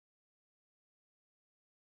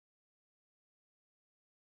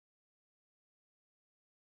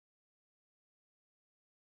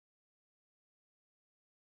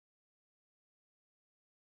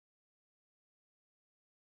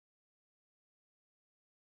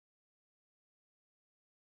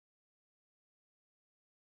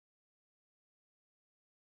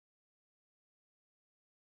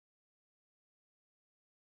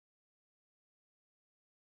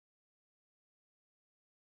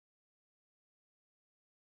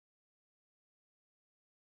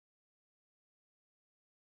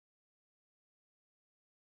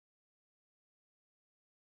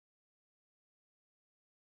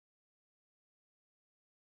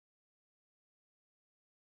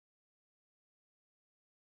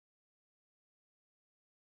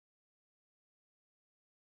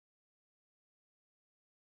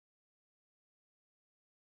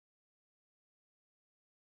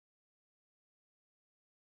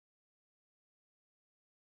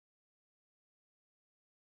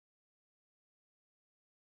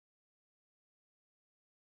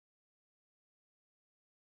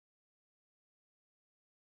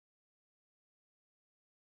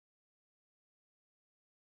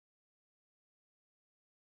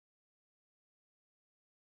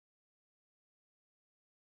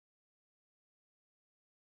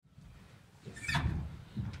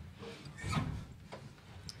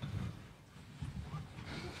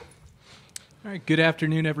All right, good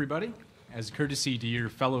afternoon, everybody. As a courtesy to your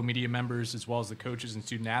fellow media members, as well as the coaches and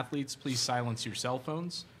student athletes, please silence your cell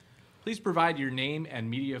phones. Please provide your name and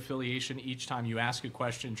media affiliation each time you ask a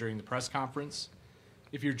question during the press conference.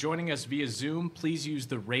 If you're joining us via Zoom, please use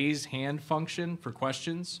the raise hand function for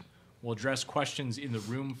questions. We'll address questions in the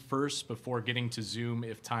room first before getting to Zoom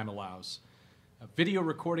if time allows. A video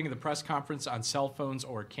recording of the press conference on cell phones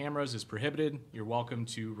or cameras is prohibited. You're welcome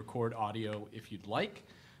to record audio if you'd like.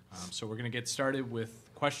 So we're going to get started with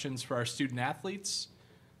questions for our student athletes,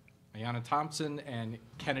 Ayanna Thompson and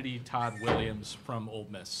Kennedy Todd Williams from Ole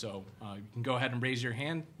Miss. So you can go ahead and raise your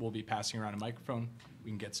hand. We'll be passing around a microphone.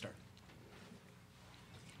 We can get started.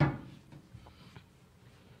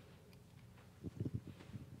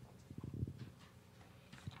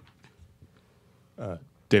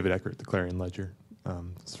 David Eckert, the Clarion Ledger.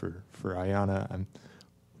 It's for Ayanna.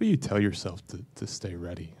 What do you tell yourself to stay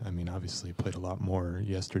ready? I mean, obviously you played a lot more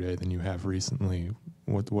yesterday than you have recently.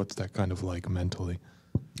 What's that kind of like mentally?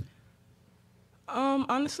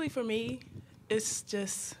 Honestly, for me, it's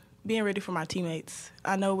just being ready for my teammates.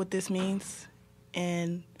 I know what this means,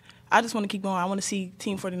 and I just want to keep going. I want to see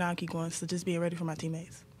Team 49 keep going, so just being ready for my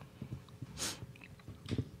teammates.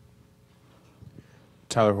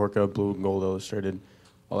 Tyler Horka, Blue and Gold Illustrated.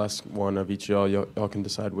 I'll ask one of each of y'all. Y'all can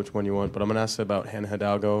decide which one you want. But I'm going to ask about Hannah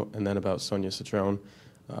Hidalgo and then about Sonia Citrone.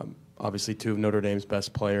 Obviously, two of Notre Dame's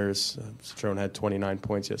best players. Citrone had 29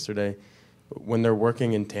 points yesterday. When they're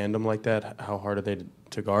working in tandem like that, how hard are they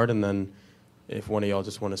to guard? And then if one of y'all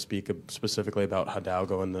just want to speak specifically about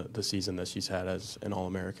Hidalgo and the season that she's had as an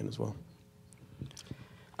All-American as well.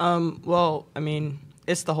 Well, I mean,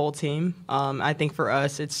 it's the whole team. I think for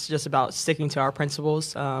us, it's just about sticking to our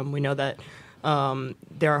principles. We know that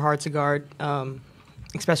they're hard to guard,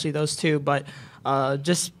 especially those two, but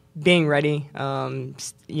just being ready,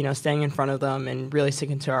 staying in front of them and really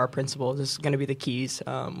sticking to our principles is going to be the keys.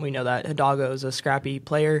 We know that Hidalgo is a scrappy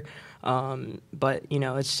player, but,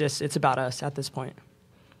 it's about us at this point.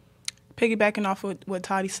 Piggybacking off what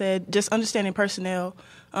Toddy said, just understanding personnel,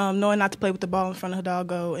 knowing not to play with the ball in front of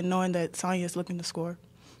Hidalgo, and knowing that Sonia is looking to score.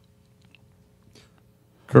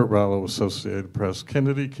 Kurt Rallo, Associated Press.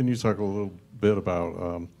 Kennedy, can you talk a little bit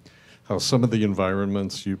about how some of the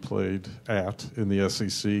environments you played at in the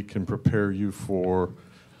SEC can prepare you for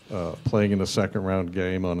playing in a second-round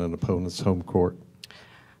game on an opponent's home court?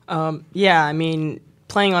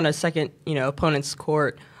 Playing on a second, opponent's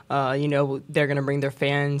court, they're going to bring their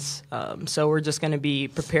fans, so we're just going to be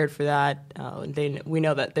prepared for that. We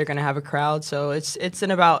know that they're going to have a crowd, so it's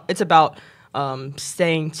about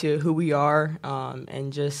staying to who we are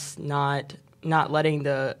and just not letting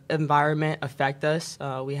the environment affect us.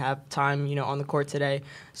 We have time, on the court today,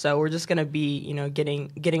 so we're just going to be,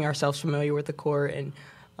 getting ourselves familiar with the court and,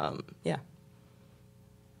 yeah.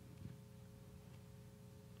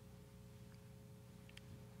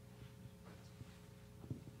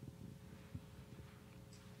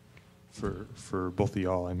 For both of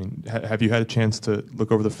y'all, I mean, have you had a chance to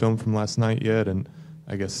look over the film from last night yet? And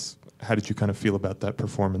I guess, how did you kind of feel about that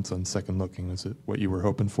performance on second looking? Is it what you were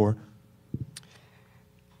hoping for?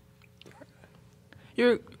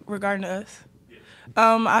 You're regarding us?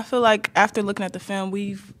 I feel like after looking at the film,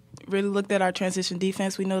 we've really looked at our transition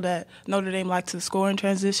defense. We know that Notre Dame likes to score in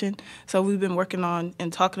transition, so we've been working on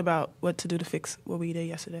and talking about what to do to fix what we did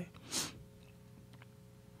yesterday.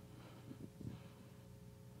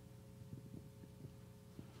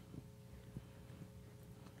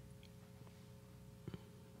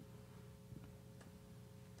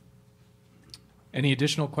 Any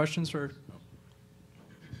additional questions for?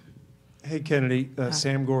 Hey, Kennedy.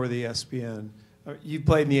 Sam Gore, the ESPN. You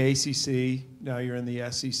played in the ACC. Now you're in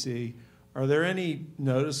the SEC. Are there any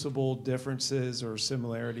noticeable differences or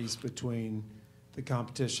similarities between the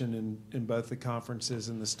competition in both the conferences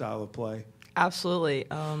and the style of play? Absolutely.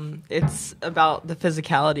 It's about the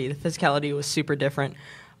physicality. The physicality was super different.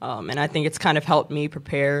 And I think it's kind of helped me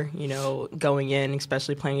prepare, going in,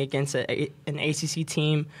 especially playing against an ACC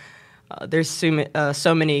team. There's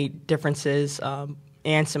so many differences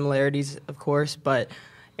and similarities, of course, but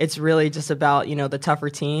it's really just about, the tougher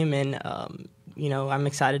team. And, I'm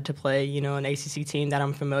excited to play, an ACC team that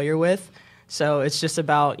I'm familiar with. So it's just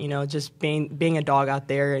about, just being a dog out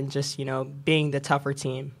there and just, being the tougher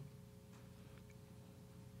team.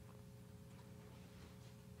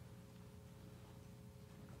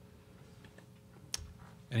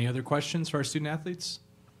 Any other questions for our student athletes?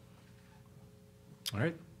 All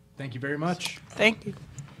right. Thank you very much. Thank you.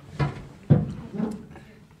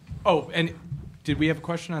 Oh, and did we have a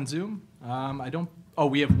question on Zoom?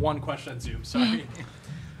 We have one question on Zoom. Sorry.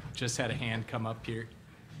 Just had a hand come up here.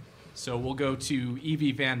 So we'll go to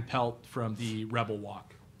Evie Van Pelt from the Rebel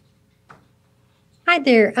Walk. Hi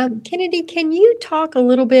there. Kennedy, can you talk a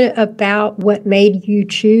little bit about what made you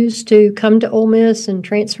choose to come to Ole Miss and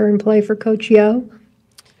transfer and play for Coach Yo?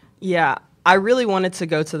 Yeah, I really wanted to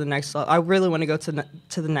go to the next level. I really want to go to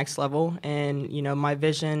the next level, and my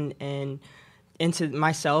vision and into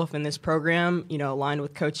myself in this program, aligned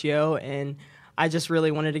with Coach Yo, and I just really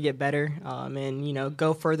wanted to get better and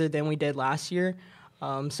go further than we did last year.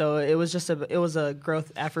 So it was a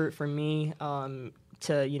growth effort for me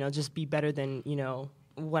to just be better than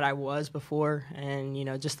what I was before,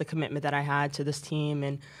 and just the commitment that I had to this team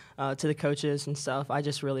and to the coaches and stuff. I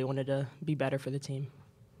just really wanted to be better for the team.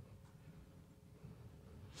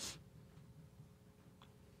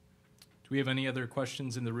 Do we have any other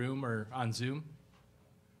questions in the room or on Zoom?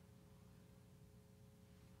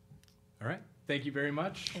 All right. Thank you very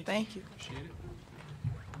much. Thank you. Appreciate it.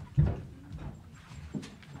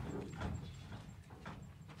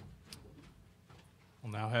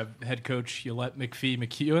 We'll now have head coach Yolette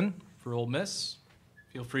McPhee-McEwen for Ole Miss.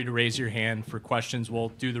 Feel free to raise your hand for questions. We'll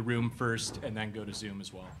do the room first and then go to Zoom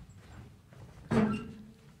as well.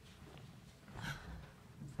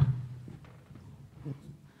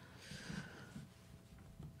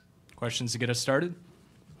 Questions to get us started?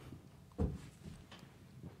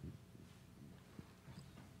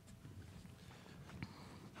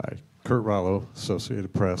 Hi, Kurt Rollo,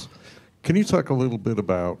 Associated Press. Can you talk a little bit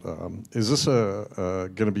about, is this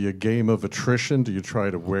going to be a game of attrition? Do you try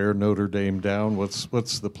to wear Notre Dame down? What's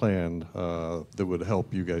the plan that would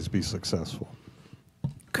help you guys be successful?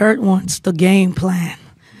 Kurt wants the game plan.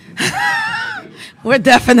 We're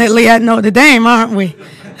definitely at Notre Dame, aren't we?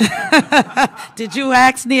 Did you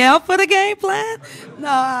ask Neil for the game plan?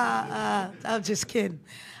 No, I'm just kidding.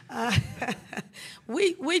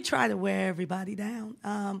 We try to wear everybody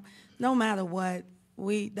down, no matter what.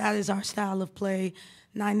 That is our style of play,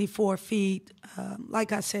 94 feet.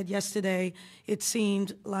 Like I said yesterday, it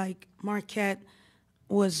seemed like Marquette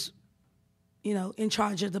was, in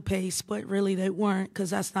charge of the pace, but really they weren't, because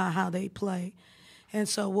that's not how they play. And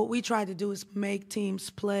so what we try to do is make teams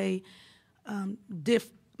play,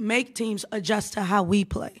 make teams adjust to how we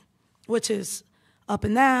play, which is up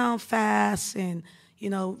and down, fast, and,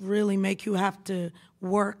 really make you have to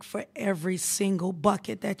work for every single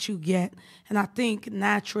bucket that you get. And I think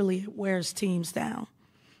naturally it wears teams down.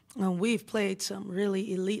 We've played some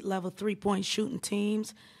really elite level three-point shooting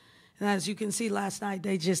teams. And as you can see last night,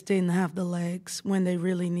 they just didn't have the legs when they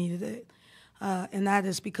really needed it. And that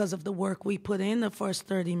is because of the work we put in the first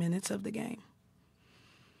 30 minutes of the game.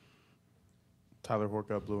 Tyler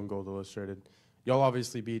Horka, Blue and Gold Illustrated. Y'all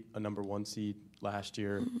obviously beat a number 1 seed last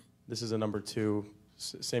year. Mm-hmm. This is a number 2.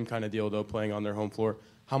 Same kind of deal, though, playing on their home floor.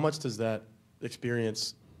 How much does that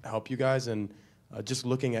experience help you guys? And just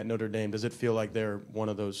looking at Notre Dame, does it feel like they're one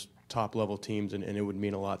of those top-level teams and it would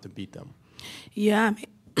mean a lot to beat them? Yeah, I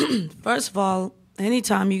mean, first of all,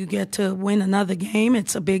 anytime you get to win another game,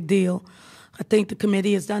 it's a big deal. I think the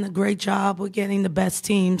committee has done a great job with getting the best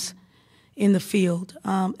teams in the field.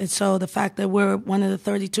 And so the fact that we're one of the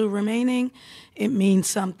 32 remaining, it means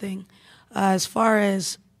something. As far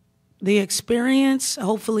as the experience,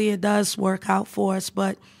 hopefully it does work out for us.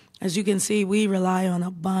 But as you can see, we rely on a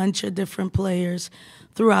bunch of different players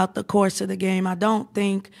throughout the course of the game. I don't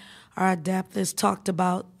think our depth is talked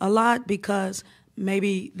about a lot because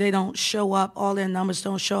maybe they don't show up, all their numbers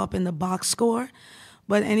don't show up in the box score.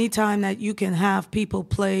 But anytime that you can have people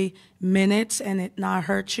play minutes and it not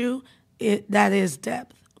hurt you, that is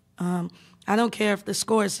depth. I don't care if the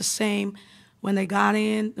score is the same when they got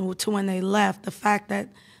in to when they left. The fact that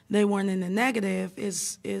they weren't in the negative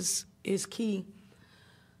is key.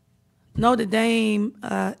 Notre Dame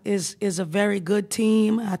is a very good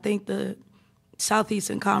team. I think the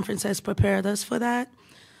Southeastern Conference has prepared us for that.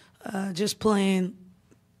 Just playing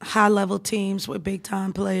high-level teams with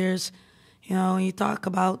big-time players. You talk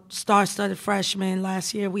about star-studded freshmen.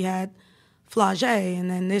 Last year we had Flage,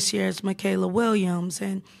 and then this year it's Michaela Williams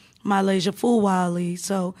and Malaysia Fulwali.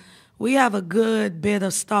 So we have a good bit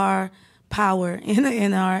of star power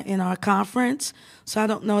in our conference. So I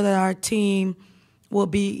don't know that our team will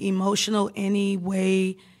be emotional any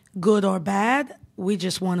way, good or bad. We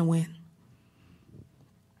just want to win.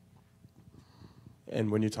 And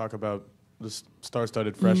when you talk about the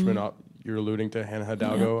star-studded freshman, you're alluding to Hannah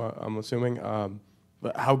Hidalgo, I'm assuming.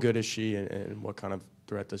 But how good is she, and what kind of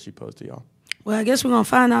threat does she pose to y'all? Well, I guess we're going to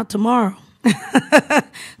find out tomorrow,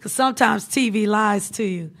 because sometimes TV lies to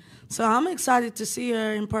you. So I'm excited to see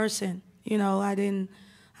her in person. I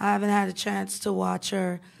haven't had a chance to watch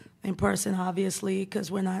her in person, obviously,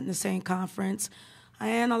 because we're not in the same conference.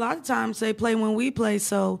 And a lot of times they play when we play,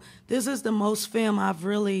 so this is the most film I've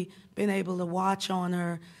really been able to watch on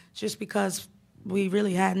her just because we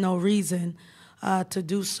really had no reason to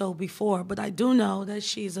do so before. But I do know that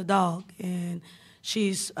she's a dog, and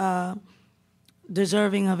she's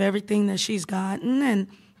deserving of everything that she's gotten, and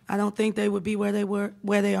I don't think they would be where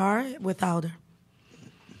they are without her.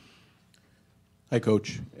 Hi,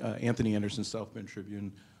 Coach. Anthony Anderson, South Bend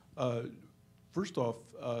Tribune. First off,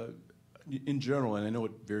 in general, and I know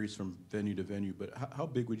it varies from venue to venue, but how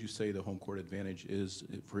big would you say the home court advantage is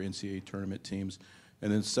for NCAA tournament teams?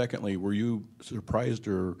 And then secondly, were you surprised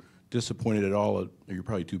or disappointed at all? You're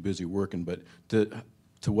probably too busy working, but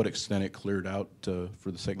to what extent it cleared out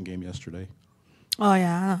for the second game yesterday? Oh,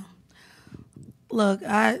 yeah. Look,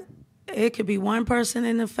 it could be one person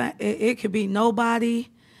in the it could be nobody.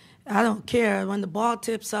 I don't care. When the ball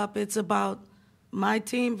tips up, it's about my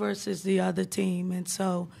team versus the other team. And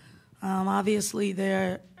so, obviously,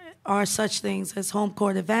 there are such things as home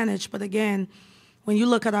court advantage. But again, when you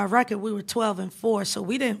look at our record, we were 12-4, so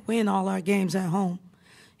we didn't win all our games at home.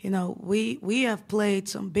 You know, we have played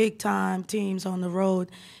some big-time teams on the road,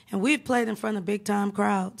 and we've played in front of big-time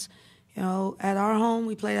crowds. You know, at our home,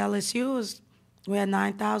 we played LSU. We had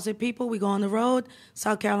 9,000 people. We go on the road.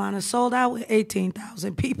 South Carolina sold out with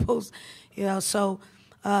 18,000 people. You know, so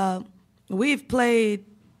we've played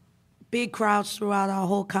big crowds throughout our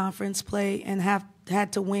whole conference play and have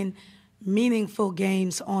had to win meaningful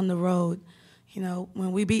games on the road. You know,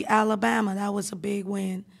 when we beat Alabama, that was a big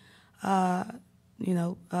win.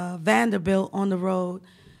 Vanderbilt on the road.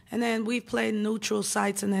 And then we've played neutral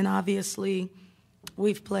sites, and then obviously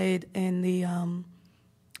we've played in the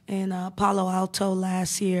in Palo Alto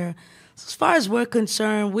last year. So as far as we're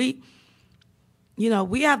concerned, we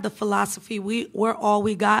have the philosophy, we're all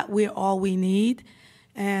we got, we're all we need.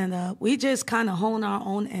 And we just kind of hone our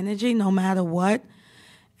own energy no matter what.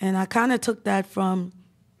 And I kind of took that from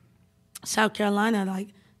South Carolina, like,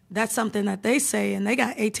 that's something that they say, and they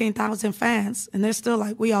got 18,000 fans, and they're still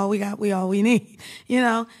like, we all we got, we all we need, you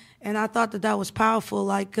know? And I thought that was powerful,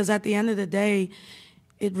 like, because at the end of the day,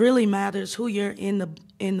 it really matters who you're in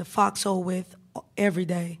the foxhole with every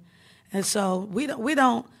day. And so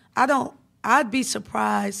I'd be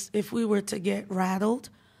surprised if we were to get rattled.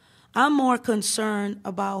 I'm more concerned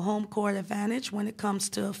about home court advantage when it comes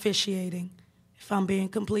to officiating, if I'm being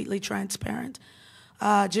completely transparent.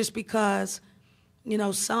 Just because, you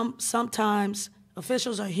know, sometimes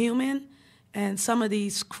officials are human, and some of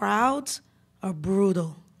these crowds are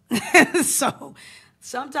brutal. So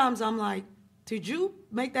sometimes I'm like, did you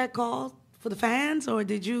make that call for the fans, or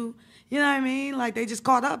did you know what I mean? Like, they just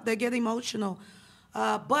caught up, they get emotional.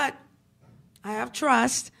 But I have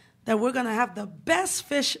trust that we're going to have the best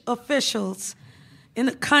officials in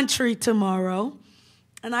the country tomorrow,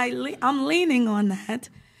 and I'm leaning on that.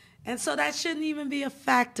 And so that shouldn't even be a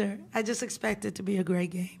factor. I just expect it to be a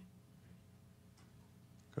great game.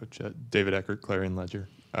 Coach David Eckert, Clarion Ledger.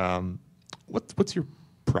 What's your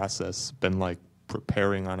process been like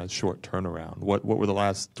preparing on a short turnaround? What were the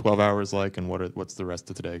last 12 hours like, and what's the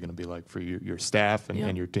rest of today going to be like for your staff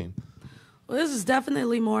and your team? Well, this is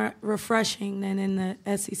definitely more refreshing than in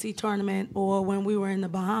the SEC tournament or when we were in the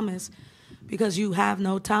Bahamas, because you have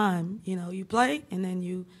no time. You know, you play and then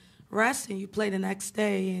you rest and you play the next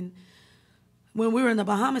day. And when we were in the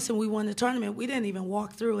Bahamas and we won the tournament, we didn't even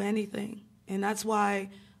walk through anything. And that's why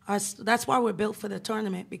we're built for the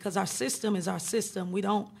tournament, because our system is our system. We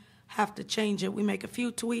don't have to change it. We make a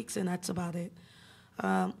few tweaks and that's about it.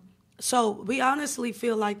 So we honestly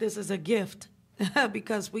feel like this is a gift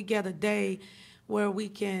because we get a day where we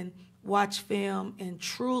can watch film and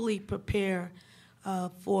truly prepare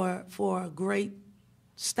for a great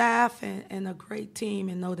staff and a great team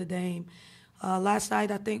in Notre Dame. Last night,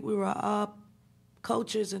 I think we were up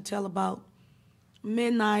coaches until about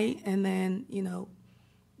midnight, and then, you know,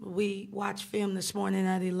 we watched film this morning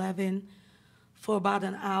at 11 for about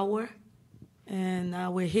an hour, and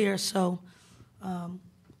we're here. So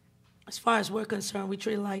as far as we're concerned, we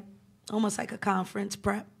treat it like almost like a conference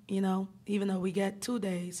prep, you know, even though we get 2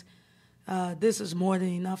 days. This is more than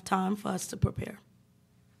enough time for us to prepare.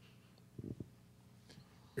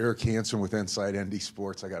 Eric Hansen with Inside ND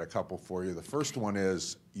Sports. I got a couple for you. The first one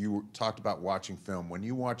is, you talked about watching film. When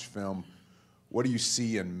you watch film, what do you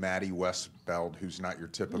see in Maddie Westbeld, who's not your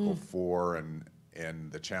typical four,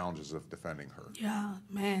 and the challenges of defending her? Yeah,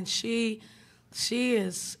 man, she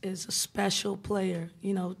is a special player.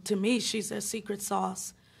 You know, to me, she's their secret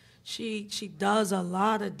sauce. She does a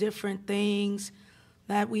lot of different things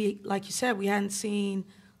that we, like you said, we hadn't seen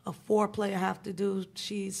a four-player have to do.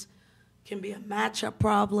 Can be a matchup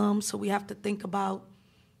problem, so we have to think about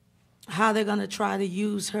how they're going to try to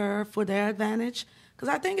use her for their advantage. Because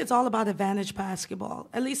I think it's all about advantage basketball.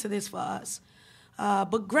 At least it is for us.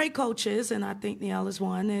 But great coaches, and I think Niall is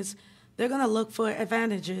one, is they're going to look for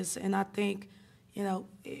advantages. And I think, you know,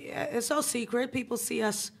 it's no secret. People see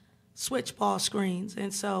us switch ball screens.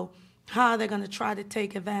 And so how are they going to try to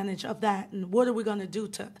take advantage of that? And what are we going to do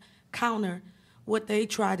to counter what they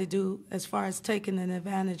try to do as far as taking an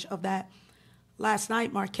advantage of that? Last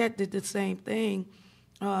night, Marquette did the same thing,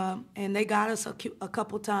 and they got us a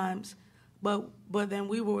couple times. But then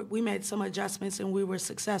we made some adjustments, and we were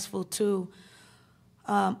successful, too.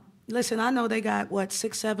 Listen, I know they got,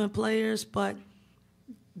 6, 7 players, but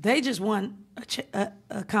they just won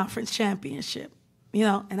a conference championship, you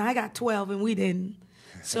know, and I got 12, and we didn't.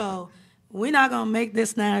 So we're not going to make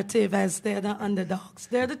this narrative as they're the underdogs.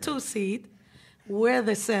 They're the 2 seed. We're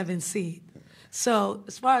the 7 seed. So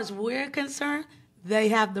as far as we're concerned, they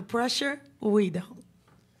have the pressure. We don't.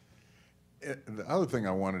 The other thing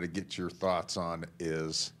I wanted to get your thoughts on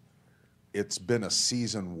is it's been a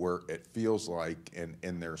season where it feels like, and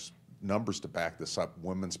there's numbers to back this up,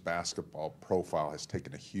 women's basketball profile has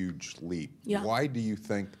taken a huge leap. Yeah. Why do you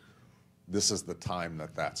think this is the time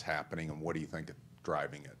that that's happening, and what do you think is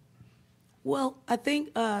driving it? Well, I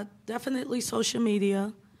think definitely social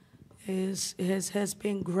media has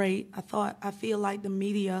been great. I feel like the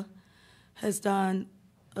media has done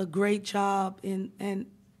a great job in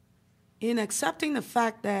accepting the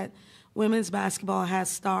fact that women's basketball has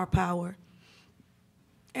star power.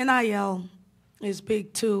 NIL is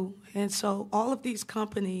big too, and so all of these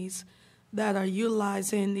companies that are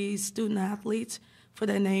utilizing these student athletes for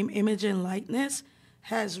their name, image, and likeness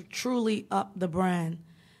has truly upped the brand.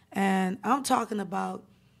 And I'm talking about,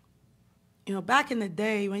 you know, back in the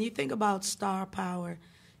day, when you think about star power,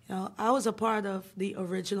 you know, I was a part of the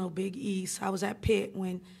original Big East. I was at Pitt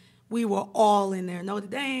when we were all in there. Notre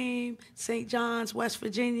Dame, St. John's, West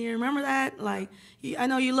Virginia. Remember that? Like, I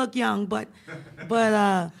know you look young, but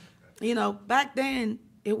you know, back then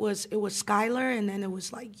it was Schuyler, and then it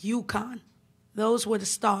was like UConn. Those were the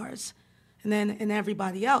stars, and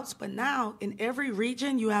everybody else. But now in every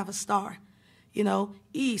region you have a star. You know,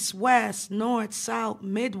 East, West, North, South,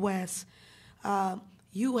 Midwest.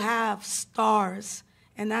 You have stars,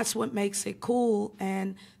 and that's what makes it cool.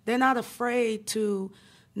 And they're not afraid to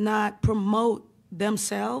not promote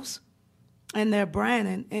themselves and their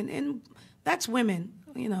brand. And that's women,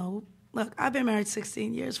 you know. Look, I've been married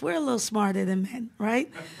 16 years. We're a little smarter than men,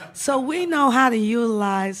 right? So we know how to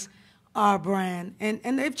utilize our brand.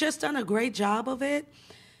 And they've just done a great job of it.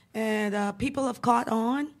 And people have caught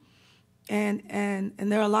on. And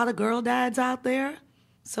there are a lot of girl dads out there.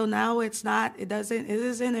 So now it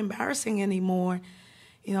isn't embarrassing anymore.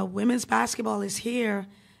 You know, women's basketball is here,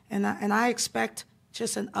 and I expect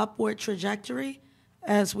just an upward trajectory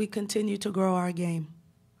as we continue to grow our game.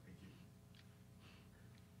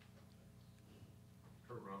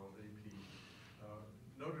 Kurt Ronald, AP.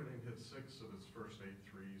 Notre Dame hit 6 of its first 8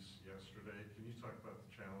 threes yesterday. Can you talk about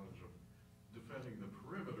the challenge of defending the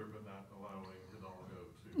perimeter but not allowing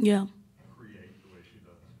Hidalgo to create the way she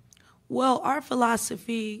does? Well, our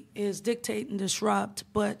philosophy is dictate and disrupt,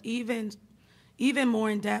 but even more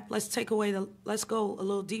in depth, let's go a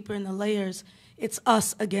little deeper in the layers. It's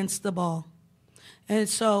us against the ball. And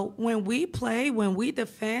so when we play, when we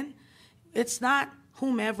defend, it's not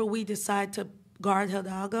whomever we decide to guard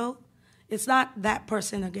Hidalgo. It's not that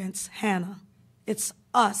person against Hannah. It's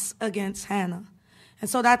us against Hannah. And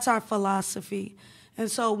so that's our philosophy. And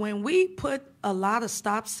so when we put a lot of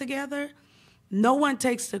stops together, no one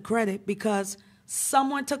takes the credit because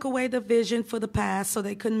someone took away the vision for the pass so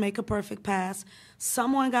they couldn't make a perfect pass.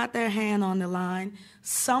 Someone got their hand on the line.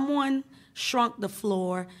 Someone shrunk the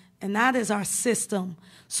floor, and that is our system.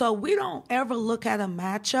 So we don't ever look at a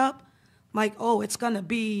matchup like, oh, it's going to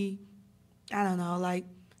be, I don't know, like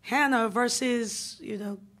Hannah versus, you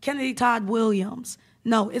know, Kennedy Todd Williams.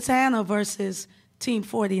 No, it's Hannah versus Team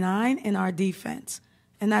 49 in our defense,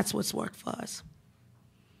 and that's what's worked for us.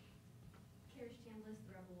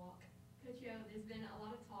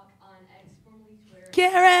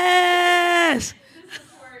 Karis! The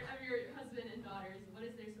support of your husband and daughters, what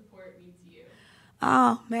does their support mean to you?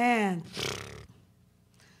 Oh man,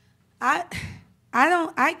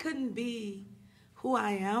 I couldn't be who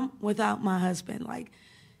I am without my husband. Like,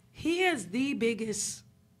 he is the biggest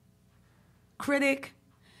critic,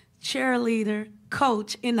 cheerleader,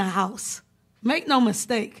 coach in the house. Make no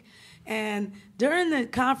mistake. And during the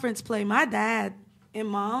conference play, my dad and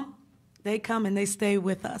mom, they come and they stay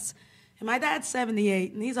with us. And my dad's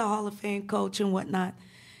 78, and he's a Hall of Fame coach and whatnot.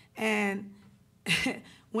 And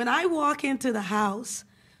when I walk into the house,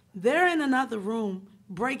 they're in another room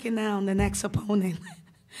breaking down the next opponent.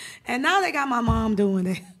 And now they got my mom doing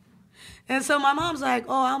it. And so my mom's like,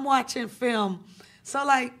 oh, I'm watching film. So,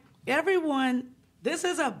 like, everyone, this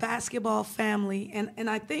is a basketball family. And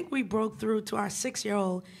I think we broke through to our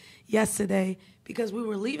 6-year-old yesterday because we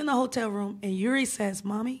were leaving the hotel room, and Yuri says,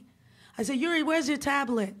 Mommy, I said, Yuri, where's your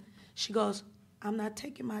tablet? She goes, I'm not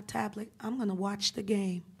taking my tablet. I'm going to watch the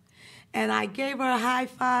game. And I gave her a high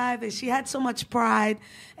five, and she had so much pride.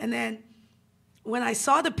 And then when I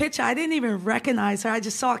saw the picture, I didn't even recognize her. I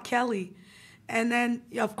just saw Kelly. And then,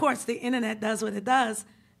 of course, the internet does what it does.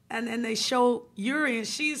 And then they show Yuri, and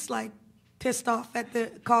she's, like, pissed off at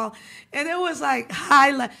the call. And it was, like,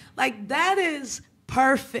 highlight. Like, that is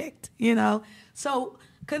perfect, you know. So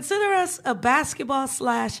consider us a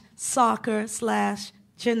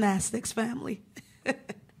basketball/soccer/gymnastics family. We'll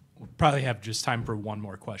probably have just time for one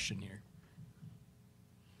more question here.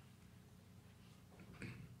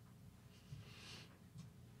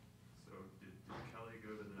 So did Kelly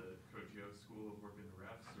go to the Coach Yo school of working the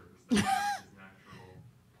refs, or was that his natural?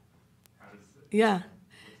 How does it? Yeah. What's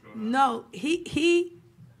going on? No,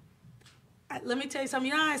 let me tell you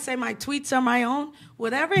something. You know how I say my tweets are my own?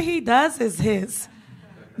 Whatever he does is his.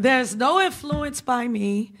 There's no influence by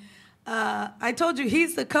me. I told you,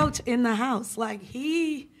 he's the coach in the house. Like,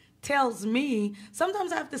 he tells me,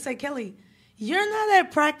 sometimes I have to say, Kelly, you're not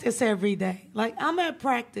at practice every day. Like, I'm at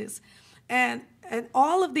practice. And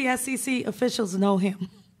all of the SEC officials know him.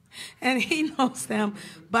 And he knows them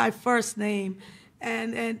by first name.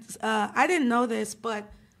 And I didn't know this,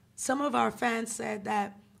 but some of our fans said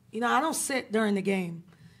that, you know, I don't sit during the game.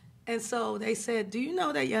 And so they said, do you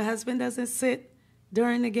know that your husband doesn't sit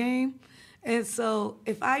during the game? And so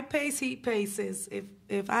if I pace, he paces.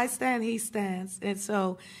 If I stand, he stands. And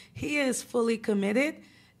so he is fully committed,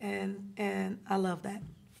 and I love that.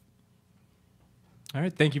 All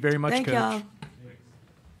right. Thank you very much, Thank Coach. y'all.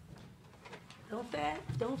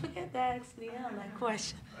 Don't forget to ask Leon that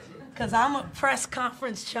question, because I'm a press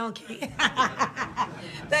conference junkie.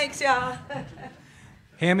 Thanks, y'all.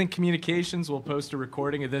 Hammond Communications will post a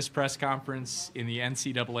recording of this press conference in the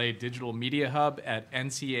NCAA Digital Media Hub at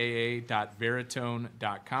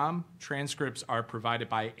ncaa.veritone.com. Transcripts are provided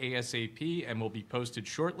by ASAP and will be posted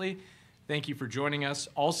shortly. Thank you for joining us.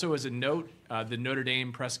 Also, as a note, the Notre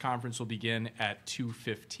Dame press conference will begin at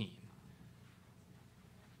 2:15.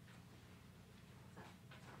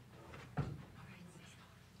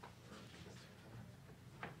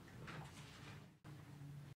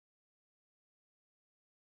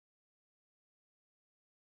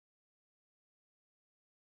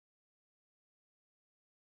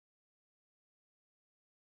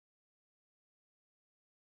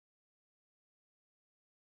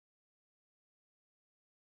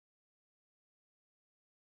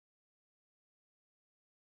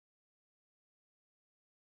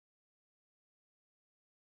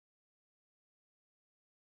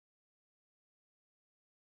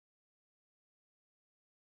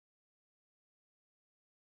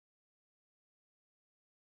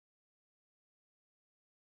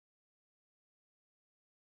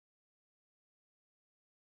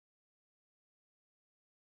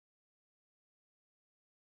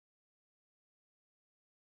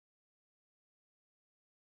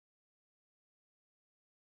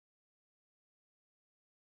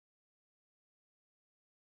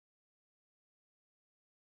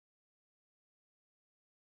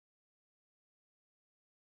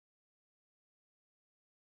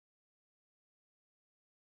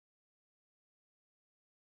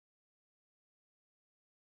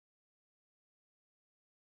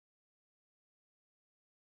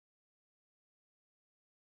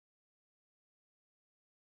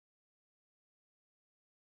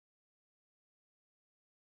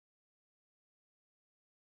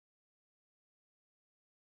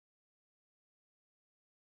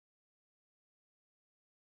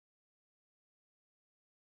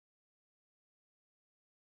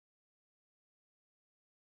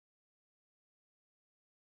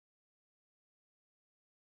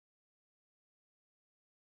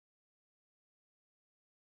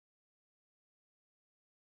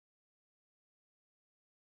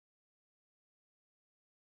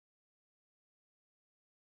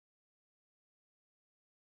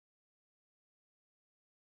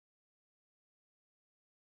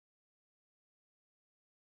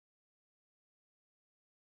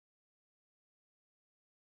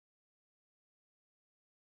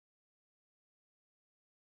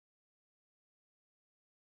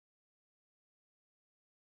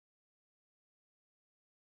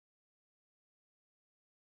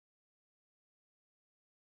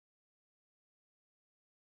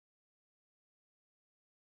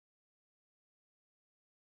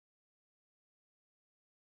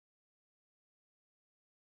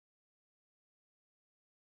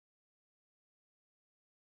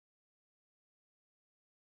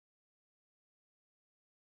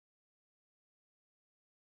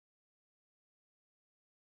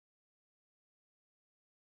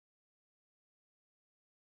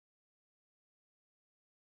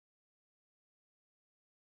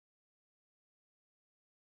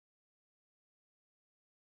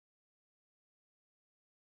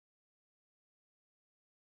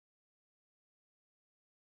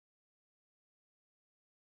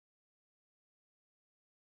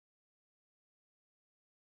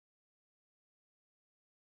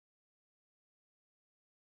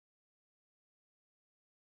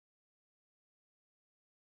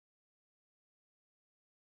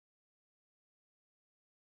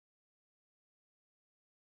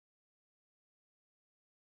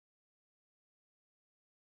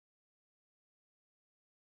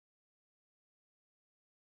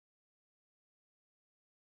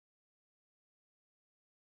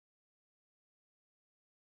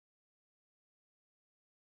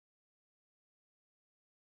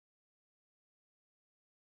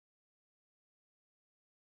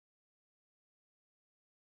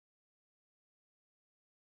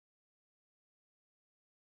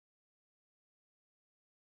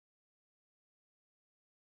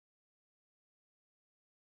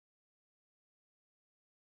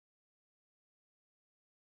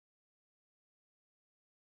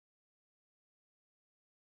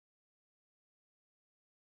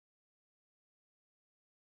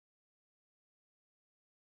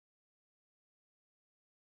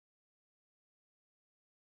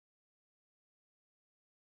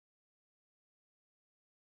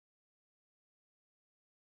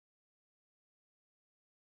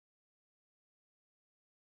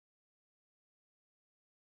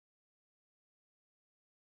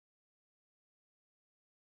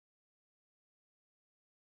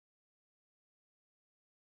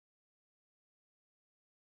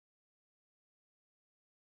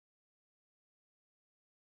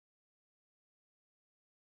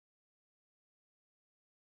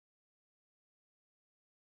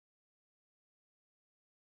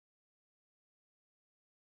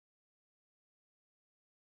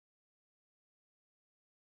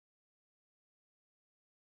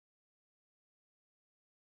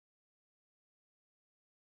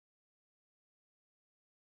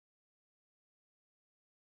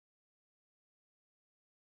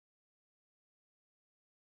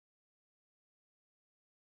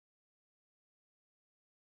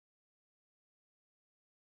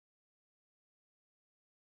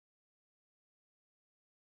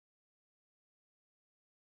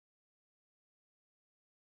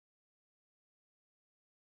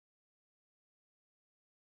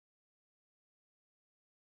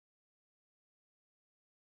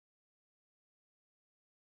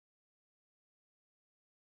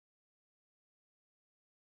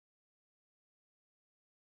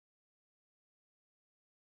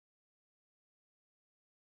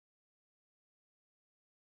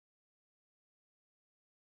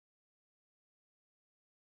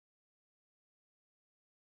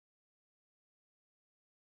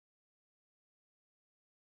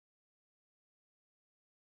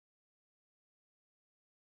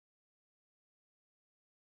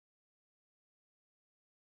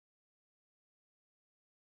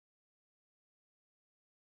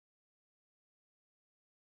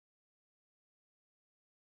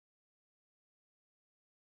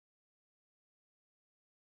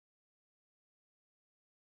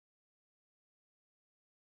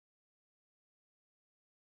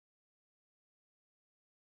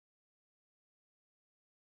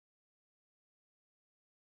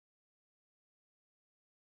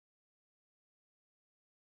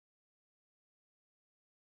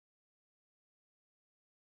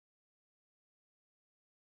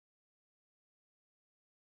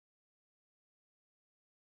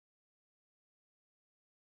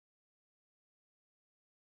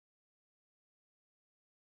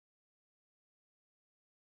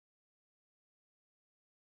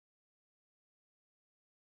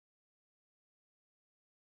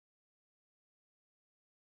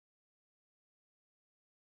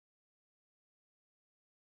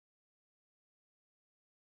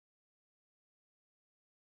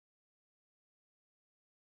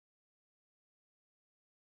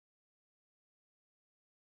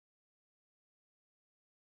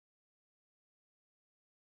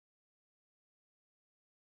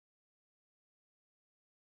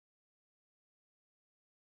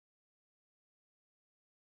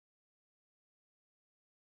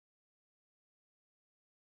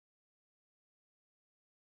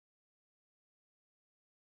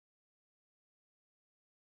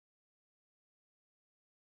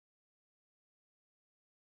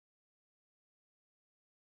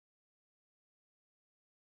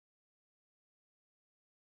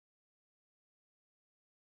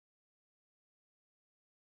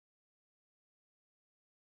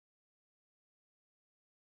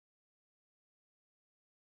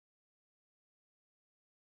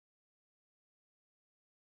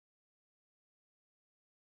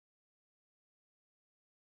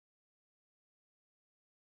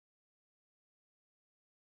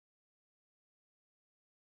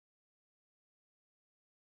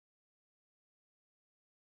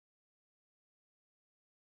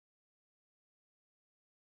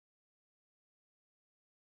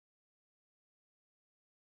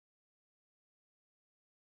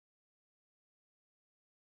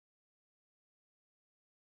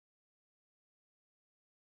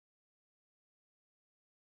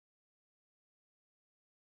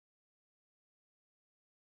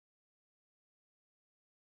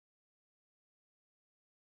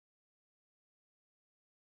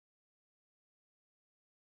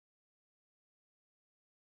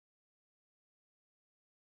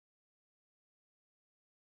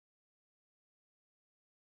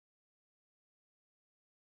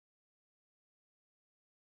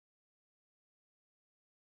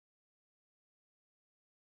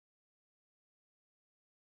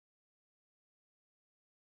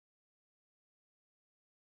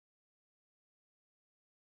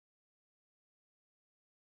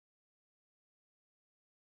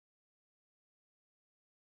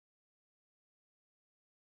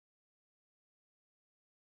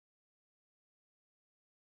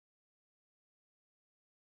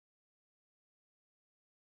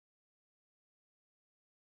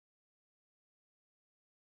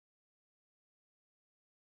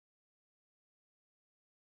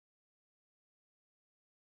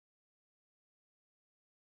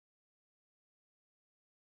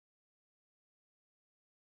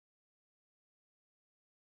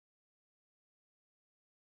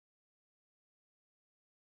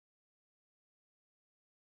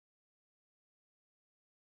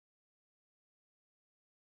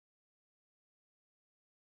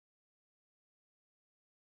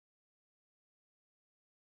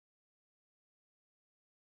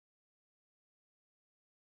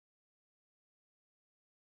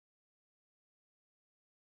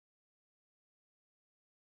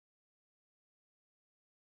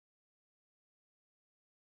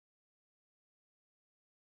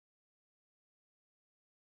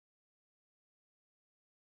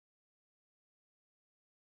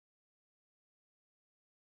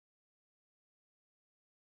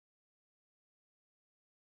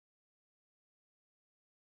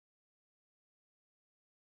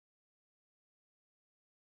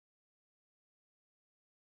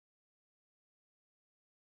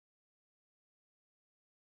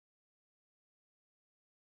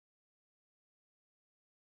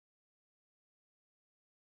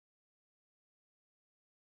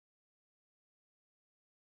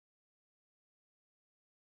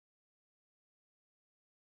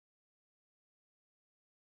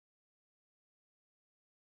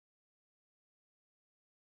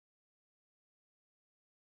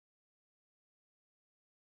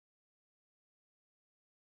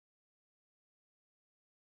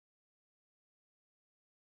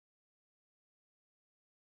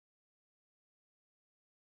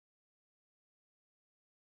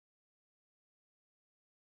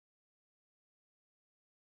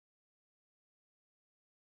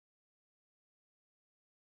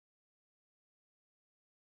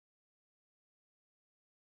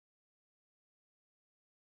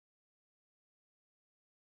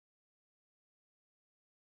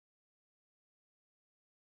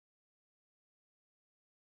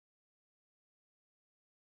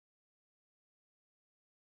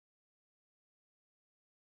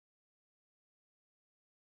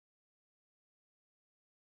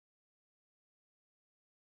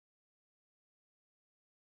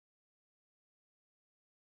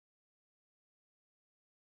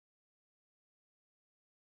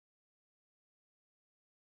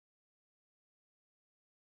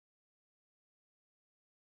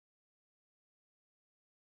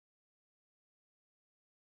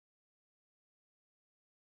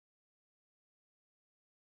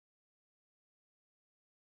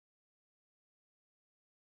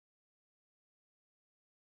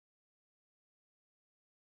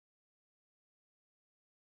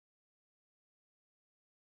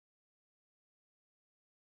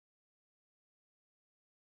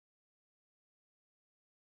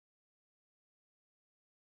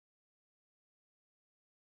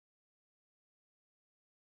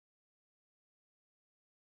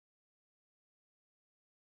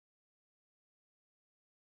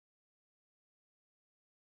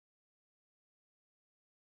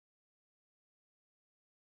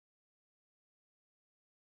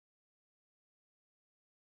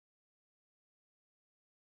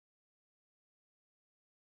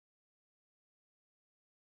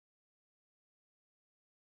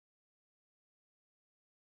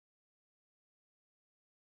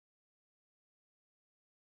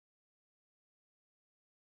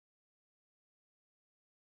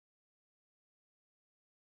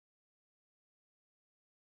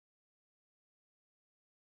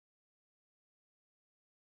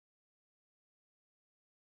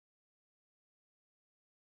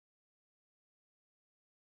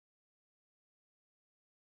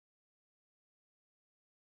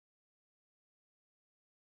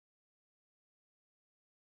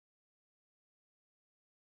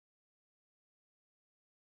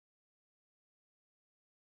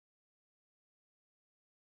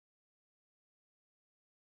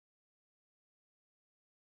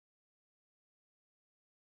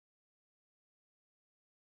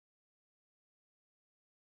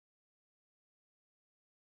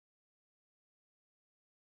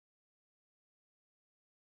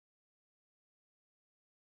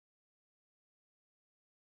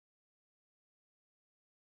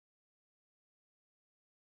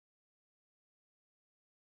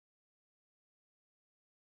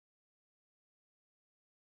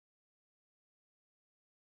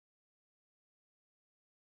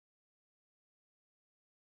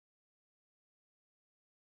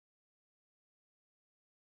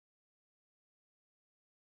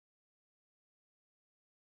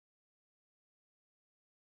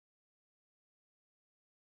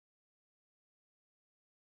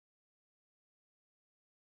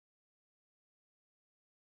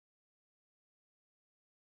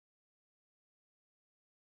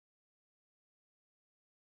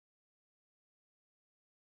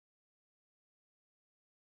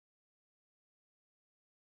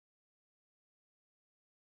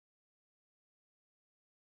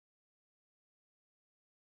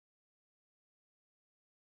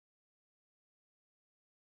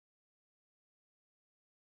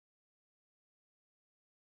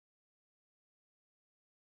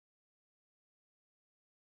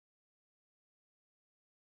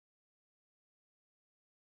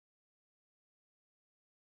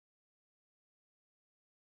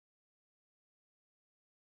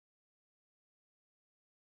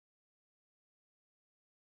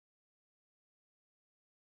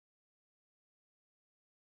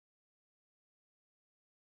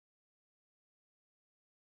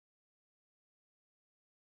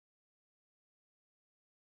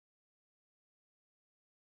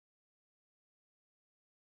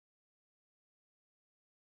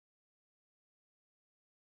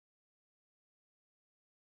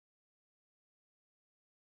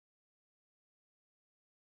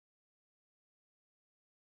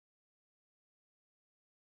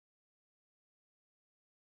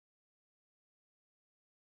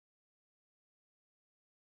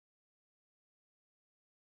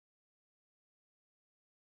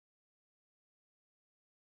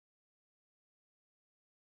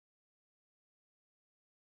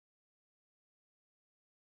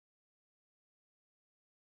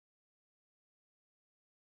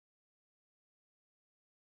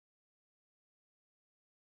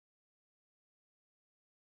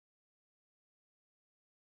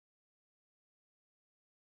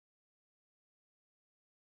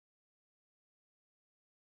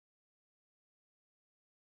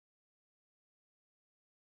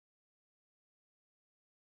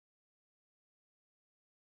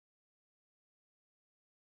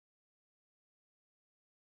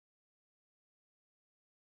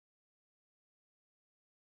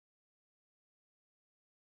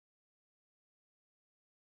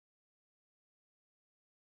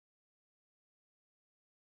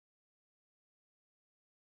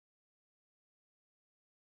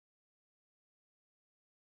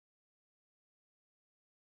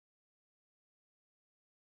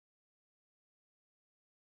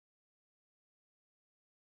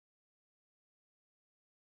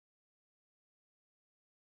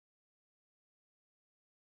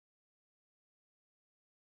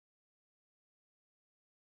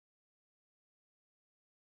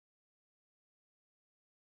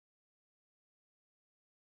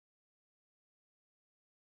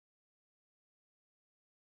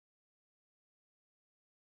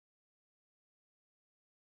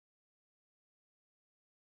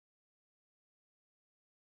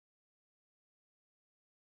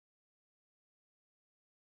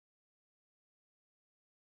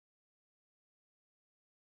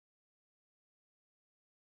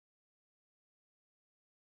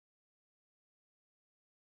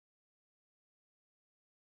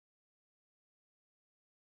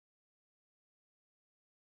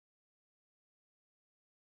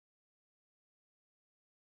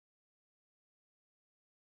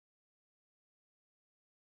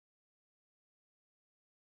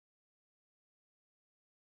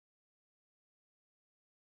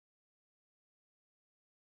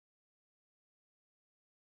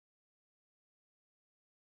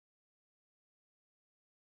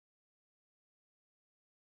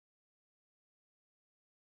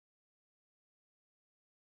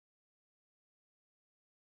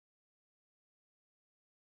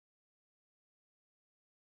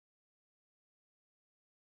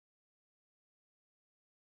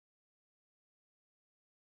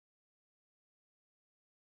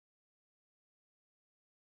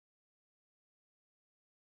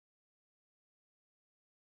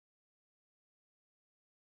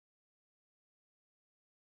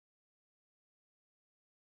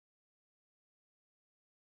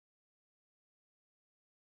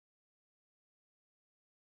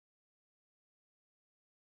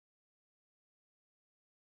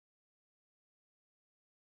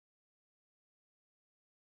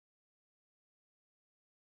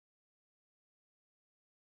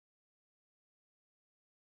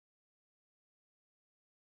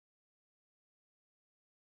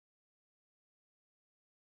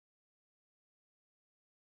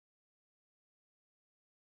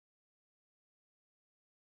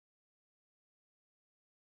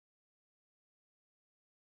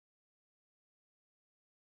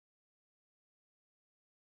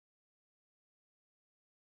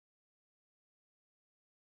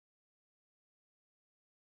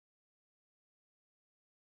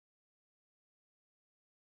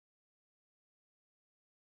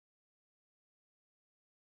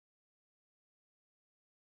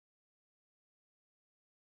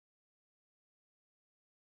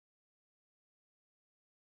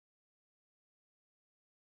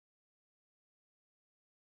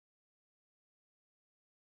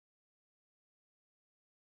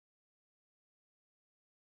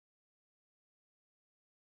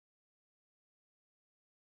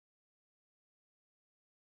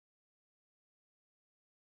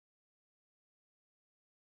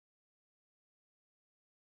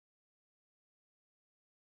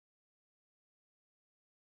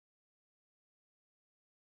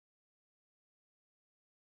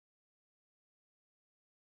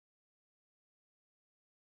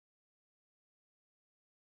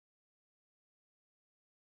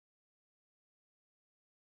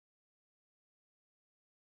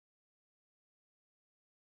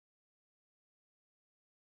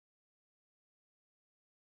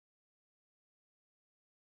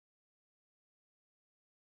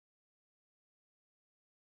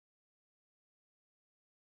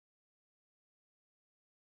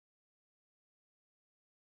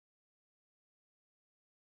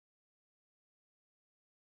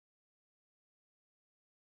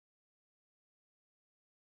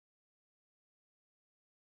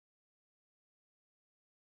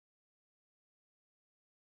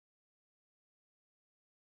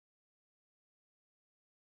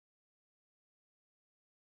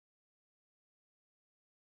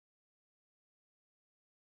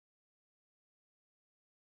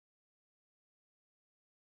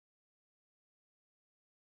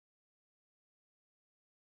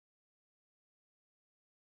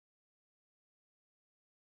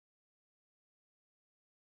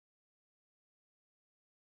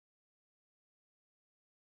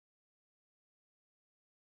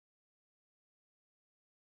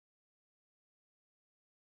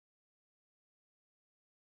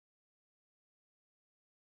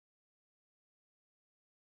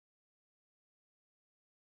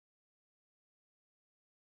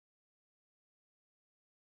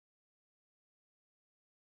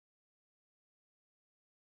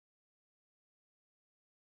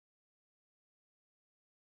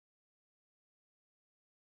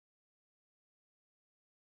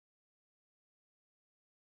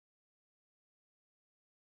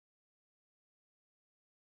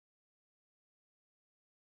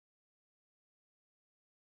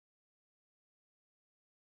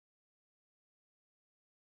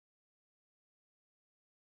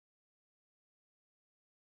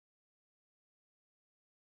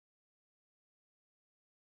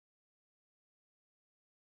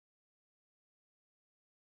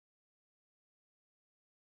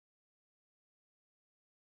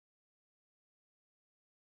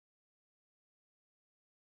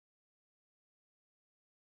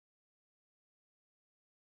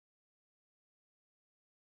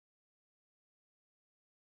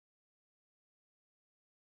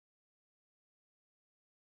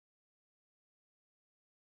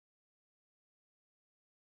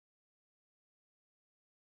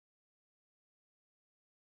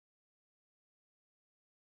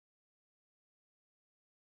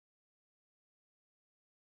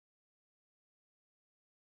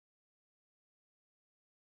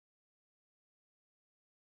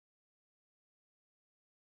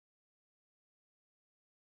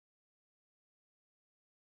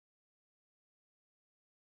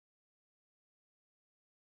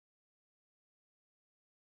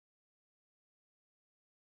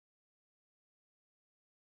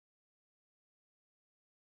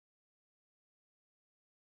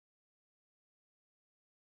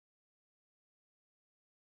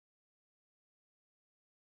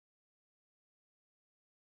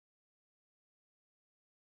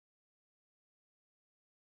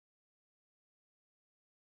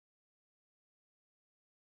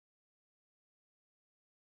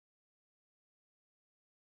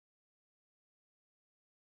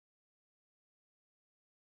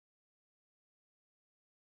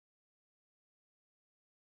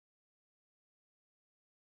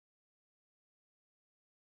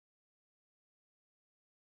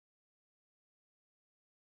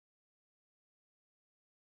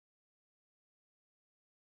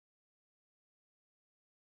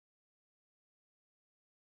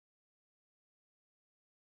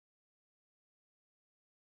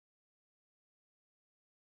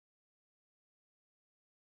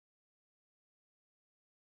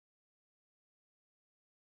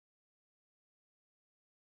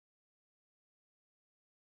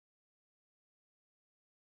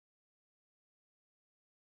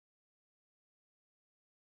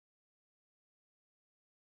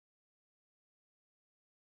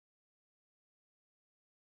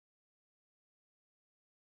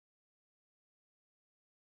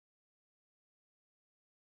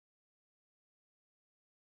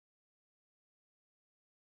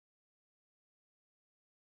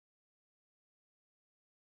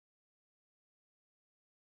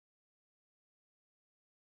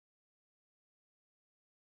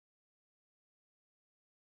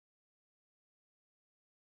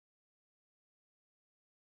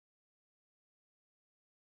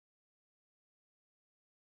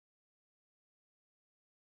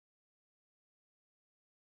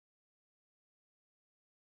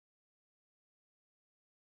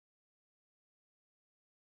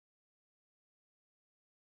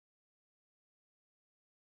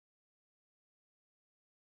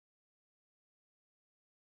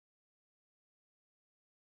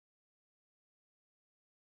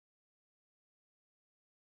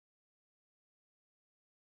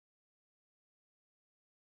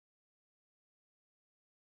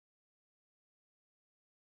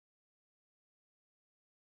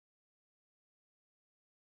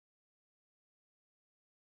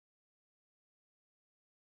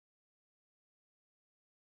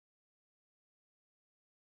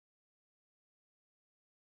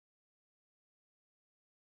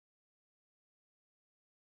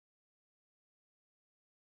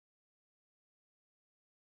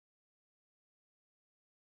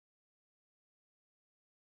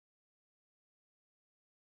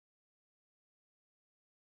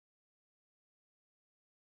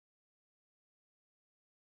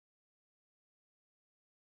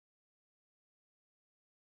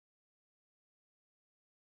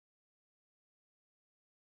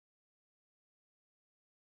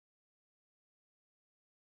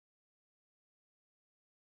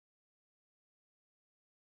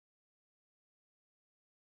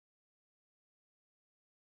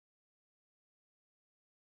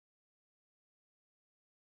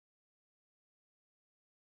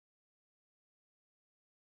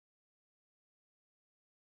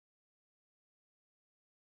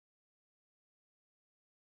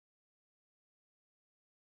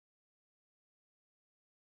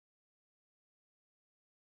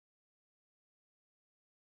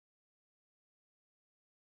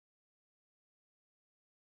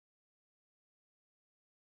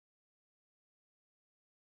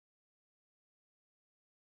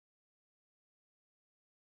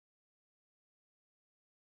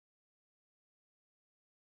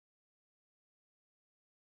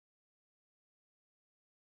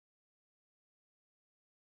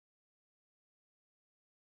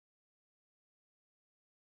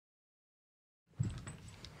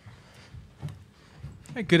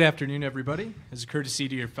 Hey, good afternoon, everybody. As a courtesy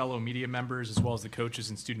to your fellow media members as well as the coaches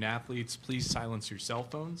and student athletes, please silence your cell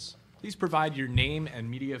phones. Please provide your name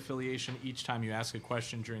and media affiliation each time you ask a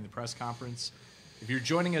question during the press conference. If you're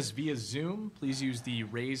joining us via Zoom, please use the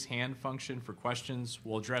raise hand function for questions.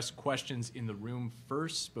 We'll address questions in the room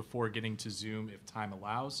first before getting to Zoom if time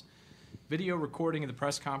allows. Video recording of the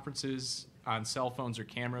press conferences on cell phones or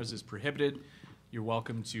cameras is prohibited. You're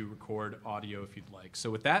welcome to record audio if you'd like. So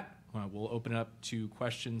with that, we'll open it up to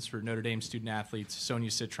questions for Notre Dame student athletes Sonia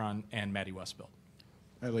Citron and Maddie Westbill.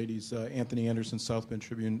 Hi, ladies. Anthony Anderson, South Bend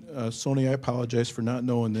Tribune. Sony, I apologize for not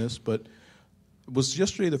knowing this, but was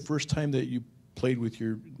yesterday the first time that you played with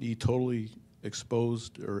your knee totally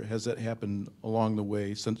exposed, or has that happened along the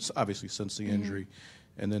way, since the injury?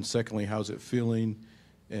 And then secondly, how's it feeling?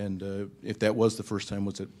 And if that was the first time,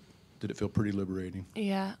 did it feel pretty liberating?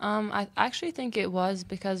 Yeah, I actually think it was,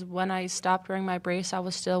 because when I stopped wearing my brace, I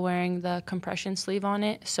was still wearing the compression sleeve on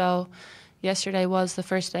it. So yesterday was the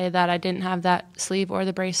first day that I didn't have that sleeve or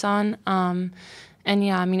the brace on. And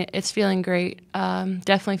yeah, I mean, it's feeling great.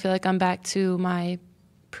 Definitely feel like I'm back to my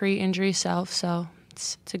pre-injury self, so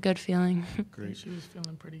it's a good feeling. Great. She was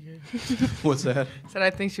feeling pretty good. What's that? I said I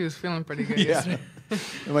think she was feeling pretty good Yeah. yesterday.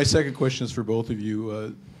 And my second question is for both of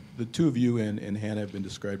you. The two of you and Hannah have been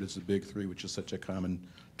described as the big three, which is such a common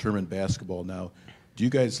term in basketball now. Do you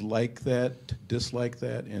guys like that, dislike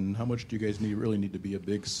that, and how much do you guys really need to be a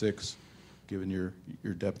big six, given your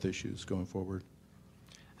depth issues going forward?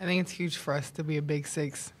 I think it's huge for us to be a big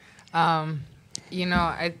six. People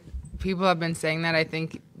have been saying that. I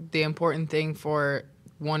think the important thing for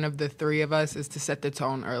one of the three of us is to set the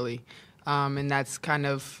tone early, and that's kind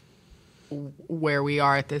of where we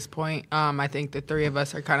are at this point. I think the three of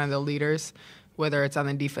us are kind of the leaders, whether it's on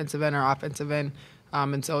the defensive end or offensive end,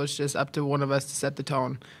 and so it's just up to one of us to set the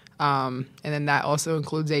tone. And then that also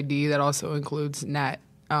includes AD, that also includes Nat,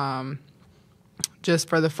 just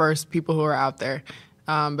for the first people who are out there.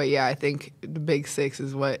 But yeah, I think the big six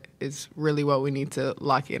is really what we need to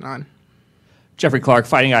lock in on. Jeffrey Clark,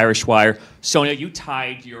 Fighting Irish Wire. Sonia, you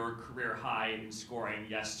tied your career high in scoring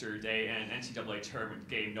yesterday in an NCAA tournament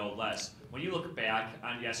game, no less. When you look back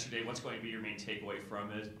on yesterday, what's going to be your main takeaway from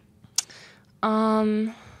it? I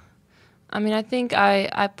mean, I think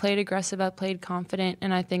I played aggressive, I played confident,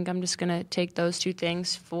 and I think I'm just going to take those two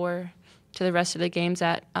things to the rest of the games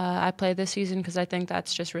that I play this season, because I think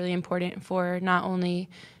that's just really important for not only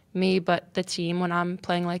me but the team. When I'm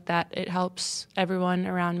playing like that, it helps everyone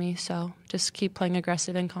around me, so just keep playing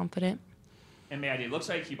aggressive and confident. And Maddie, it looks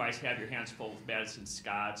like you guys have your hands full with Madison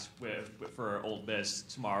Scott for Ole Miss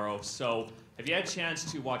tomorrow. So have you had a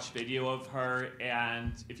chance to watch video of her?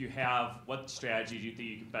 And if you have, what strategy do you think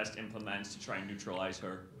you can best implement to try and neutralize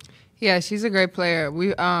her? Yeah, she's a great player.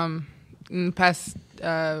 We in the past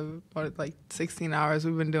 16 hours,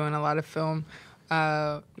 we've been doing a lot of film,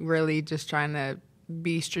 really just trying to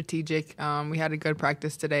be strategic. We had a good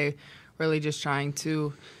practice today, really just trying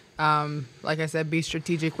to, like I said, be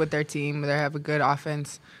strategic with their team. They have a good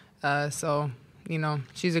offense. So,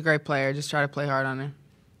 she's a great player. Just try to play hard on her.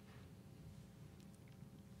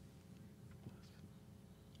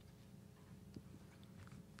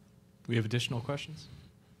 We have additional questions?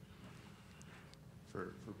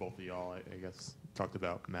 For both of y'all, I guess talked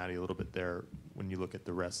about Maddie a little bit there. When you look at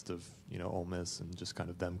the rest of Ole Miss and just kind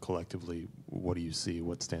of them collectively, what do you see?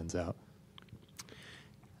 What stands out?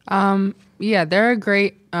 Yeah, they're a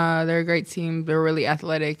great team. They're really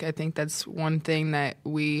athletic. I think that's one thing that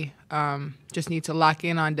we just need to lock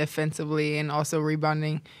in on defensively, and also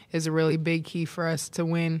rebounding is a really big key for us to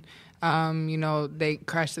win. They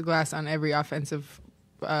crash the glass on every offensive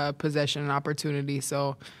possession and opportunity.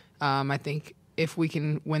 So I think if we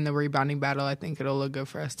can win the rebounding battle, I think it'll look good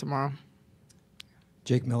for us tomorrow.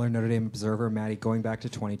 Jake Miller, Notre Dame Observer. Maddie, going back to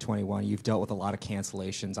 2021, you've dealt with the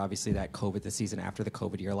obviously that COVID, the season after the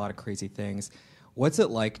COVID year, a lot of crazy things. What's it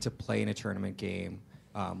like to play in a tournament game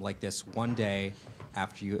like this one day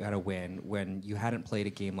after you had a win, when you hadn't played a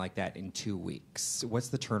game like that in 2 weeks? What's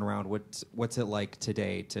the turnaround? What's it like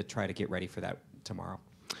today to try to get ready for that tomorrow?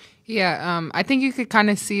 Yeah, I think you could kind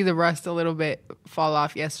of see the rust a little bit fall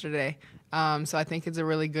off yesterday. So I think it's a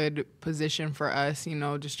really good position for us,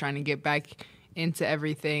 just trying to get back into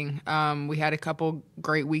everything. We had a couple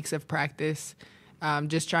great weeks of practice,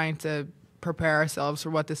 just trying to prepare ourselves for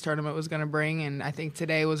what this tournament was going to bring. And I think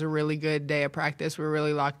today was a really good day of practice. We were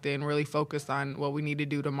really locked in, really focused on what we need to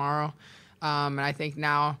do tomorrow. And I think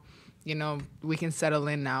now, we can settle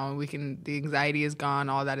in now. The anxiety is gone,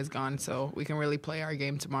 all that is gone, so we can really play our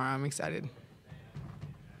game tomorrow. I'm excited.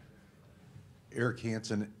 Eric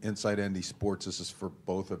Hansen, Inside ND Sports. This is for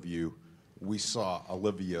both of you. we saw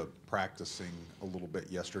Olivia practicing a little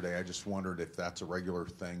bit yesterday. I just wondered if that's a regular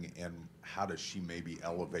thing, and how does she maybe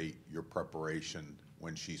elevate your preparation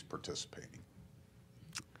when she's participating?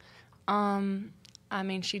 I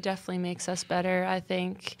mean, she definitely makes us better. I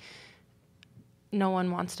think no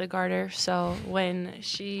one wants to guard her, so when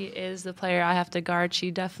she is the player I have to guard,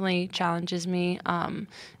 she definitely challenges me and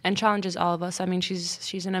challenges all of us. I mean,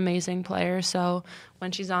 she's an amazing player, so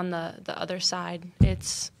when she's on the other side,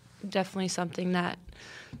 it's definitely something that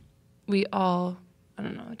we all, I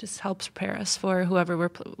don't know, it just helps prepare us for whoever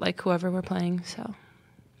we're playing. So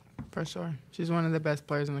for sure, she's one of the best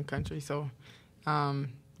players in the country. So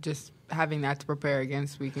just having that to prepare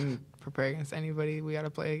against, we can prepare against anybody we got to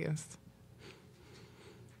play against.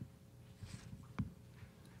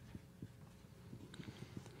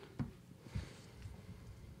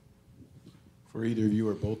 For either of you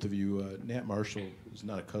or both of you, Nat Marshall is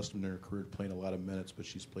not accustomed in her career to playing a lot of minutes, but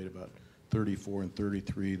she's played about 34 and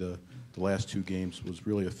 33 the last two games, was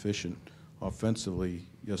really efficient offensively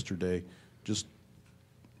yesterday. Just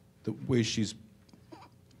the way she's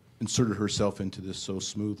inserted herself into this so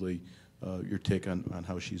smoothly, your take on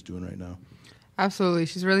how she's doing right now? Absolutely.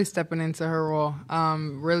 She's really stepping into her role.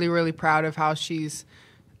 Really, really proud of how she's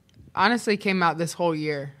honestly came out this whole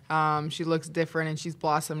year. She looks different, and she's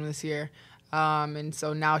blossomed this year. And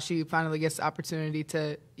so now she finally gets the opportunity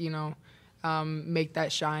to, make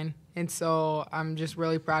that shine. And so I'm just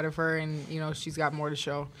really proud of her, and, she's got more to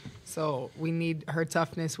show. So we need her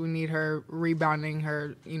toughness. We need her rebounding,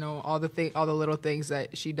 her, all the little things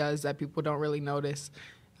that she does that people don't really notice.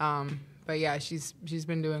 But, yeah, she's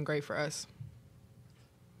been doing great for us.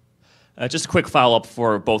 Just a quick follow-up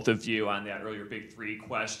for both of you on that earlier Big Three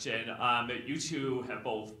question. You two have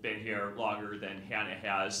both been here longer than Hannah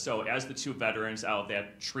has. So as the two veterans out of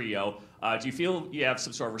that trio, do you feel you have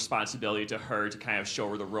some sort of responsibility to her to kind of show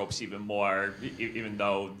her the ropes even more, even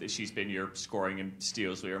though she's been your scoring and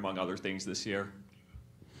steals leader, among other things, this year?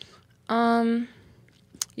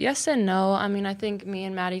 Yes and no. I mean, I think me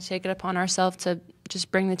and Maddie take it upon ourselves to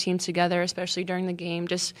just bring the team together, especially during the game,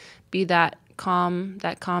 just be that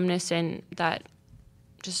calmness and that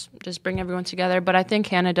just bring everyone together. But I think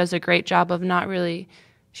Hannah does a great job of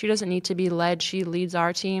she doesn't need to be led. She leads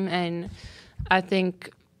our team, and I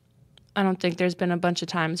don't think there's been a bunch of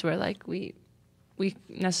times where we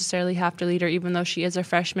necessarily have to lead her. Even though she is a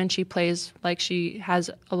freshman, she plays like she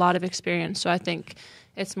has a lot of experience. So I think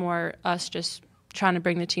it's more us just trying to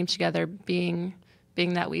bring the team together, being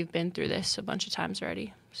that we've been through this a bunch of times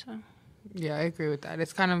already. So. Yeah, I agree with that.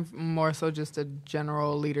 It's kind of more so just a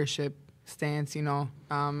general leadership stance,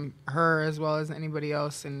 her as well as anybody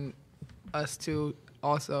else, and us too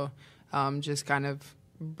also, just kind of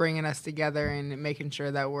bringing us together and making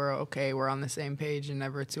sure that we're okay, we're on the same page and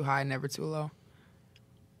never too high, never too low.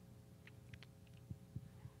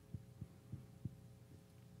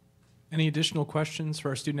 Any additional questions for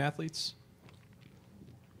our student athletes?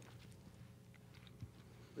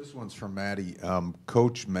 This one's from Maddie.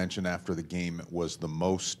 Coach mentioned after the game it was the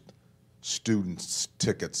most students'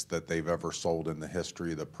 tickets that they've ever sold in the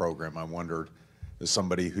history of the program. I wondered, as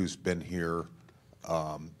somebody who's been here,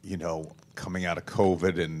 coming out of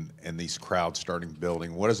COVID and these crowds starting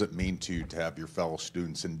building, what does it mean to you to have your fellow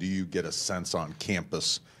students? And do you get a sense on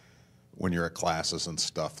campus when you're at classes and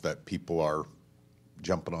stuff that people are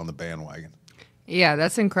jumping on the bandwagon? Yeah,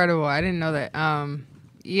 that's incredible. I didn't know that.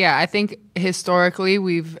 Yeah, I think historically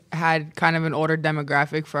we've had kind of an older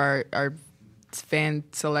demographic for our fan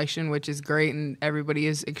selection, which is great, and everybody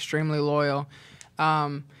is extremely loyal.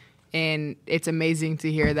 And it's amazing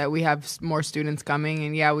to hear that we have more students coming.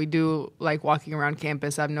 And, yeah, we do like walking around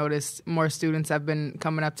campus. I've noticed more students have been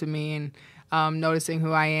coming up to me and noticing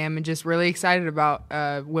who I am and just really excited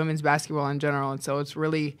about women's basketball in general. And so it's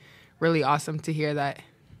really, really awesome to hear that.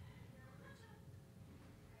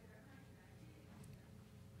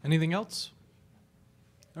 Anything else?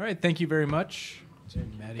 All right, thank you very much to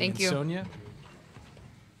Maddie Thank and you. Sonia.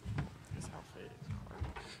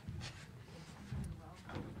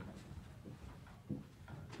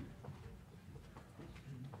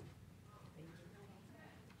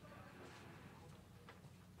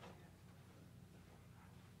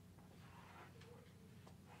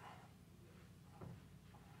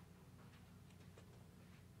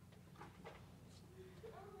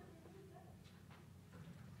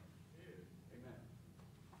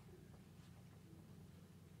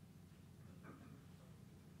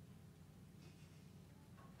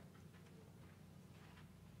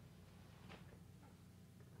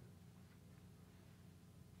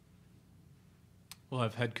 We'll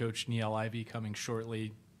have head coach Neil Ivey coming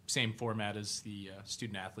shortly. Same format as the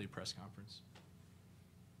student-athlete press conference.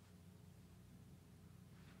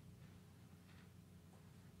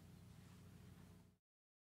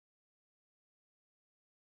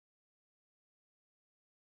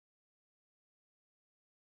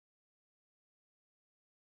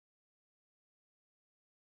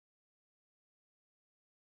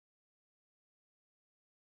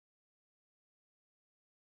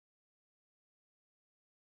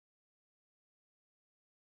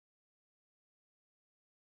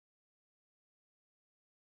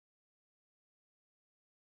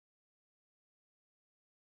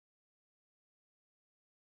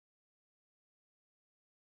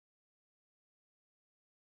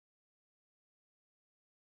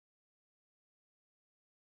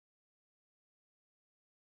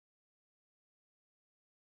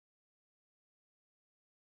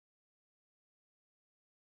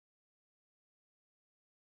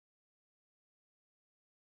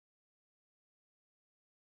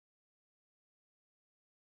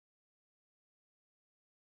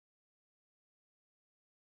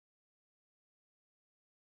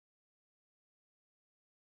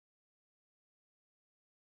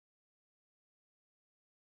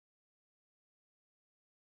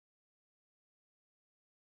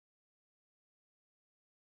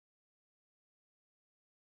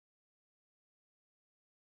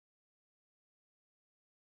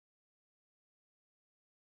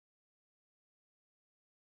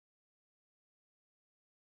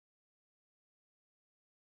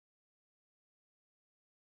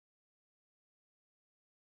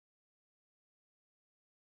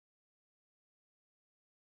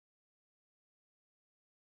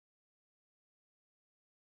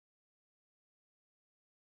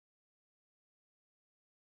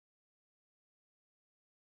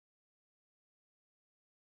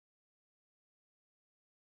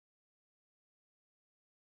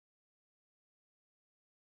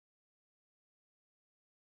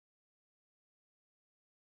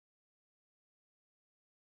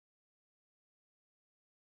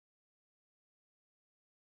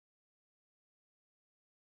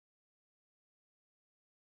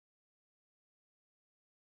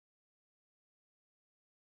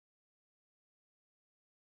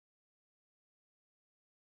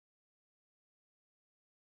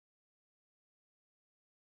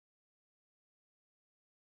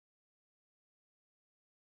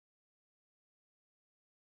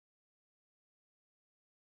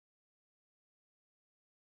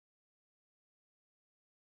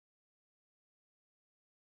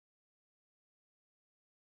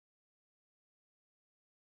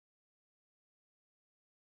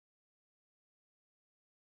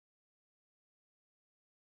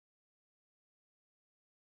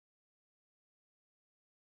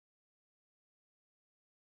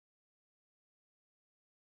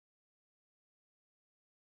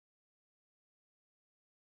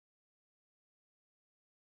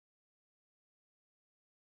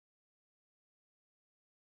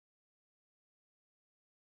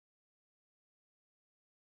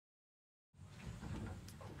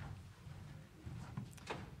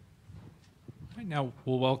 now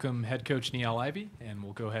we'll welcome head coach Neil Ivey, and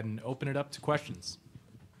we'll go ahead and open it up to questions.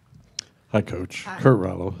 Hi, Coach. Hi. Kurt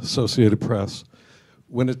Rollo, Associated Press.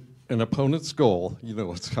 When an opponent's goal, you know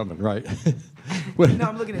what's coming, right? No,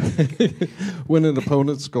 I'm looking at you. When an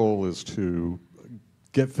opponent's goal is to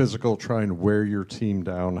get physical, try and wear your team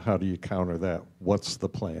down, how do you counter that? What's the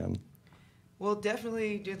plan? Well,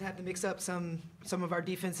 definitely just have to mix up some of our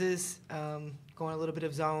defenses, going a little bit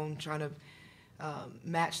of zone, trying to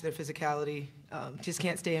match their physicality. Just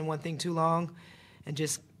can't stay in one thing too long, and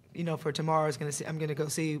just for tomorrow I'm gonna go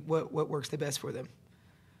see what works the best for them.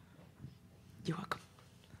 You're welcome.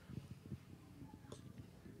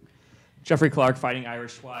 Jeffrey Clark, Fighting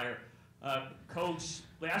Irish Wire. Coach,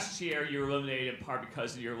 last year you were eliminated in part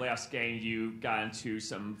because in your last game you got into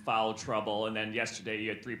some foul trouble, and then yesterday you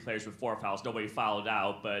had 3 players with 4 fouls. Nobody fouled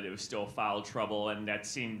out, but it was still foul trouble, and that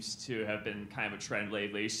seems to have been kind of a trend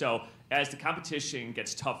lately. So as the competition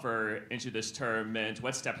gets tougher into this tournament,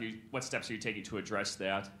 what steps are you taking to address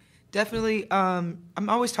that? Definitely. I'm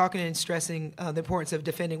always talking and stressing the importance of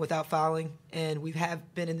defending without fouling, and we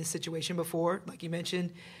have been in this situation before, like you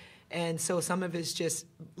mentioned. And so some of it's just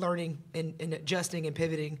learning and adjusting and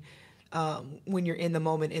pivoting when you're in the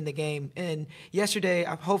moment in the game. And yesterday,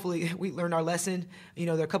 hopefully, we learned our lesson.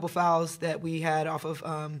 There are a couple fouls that we had off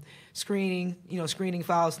of screening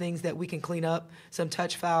fouls, things that we can clean up, some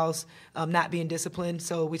touch fouls, not being disciplined.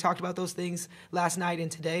 So we talked about those things last night and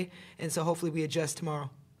today, and so hopefully we adjust tomorrow.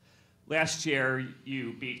 Last year,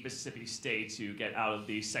 you beat Mississippi State to get out of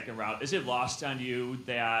the second round. Is it lost on you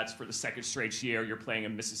that for the second straight year, you're playing a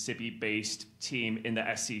Mississippi-based team in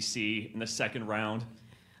the SEC in the second round?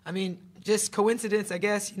 I mean, just coincidence, I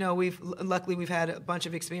guess. Luckily we've had a bunch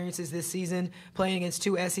of experiences this season playing against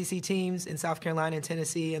 2 SEC teams in South Carolina and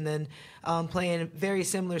Tennessee, and then playing very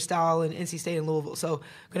similar style in NC State and Louisville. So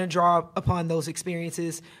I'm going to draw upon those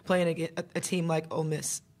experiences playing against a team like Ole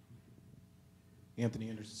Miss. Anthony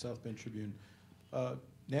Anderson, South Bend Tribune.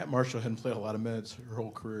 Nat Marshall hadn't played a lot of minutes her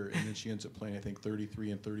whole career, and then she ends up playing, I think,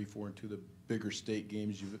 33 and 34 in 2 of the bigger state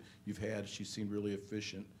games you've had. She seemed really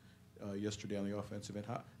efficient yesterday on the offensive end.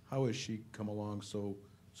 How has she come along so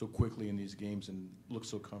quickly in these games and looks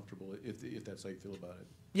so comfortable, if that's how you feel about it?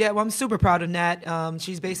 Yeah, well, I'm super proud of Nat.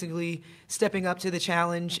 She's basically stepping up to the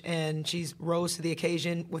challenge, and she's rose to the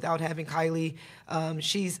occasion without having Kylie.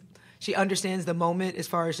 She understands the moment as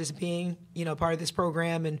far as just being, part of this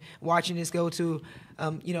program and watching us go to,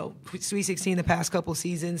 Sweet 16 the past couple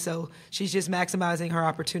seasons. So she's just maximizing her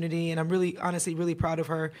opportunity, and I'm honestly really proud of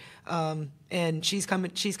her. And she's come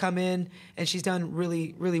in and she's done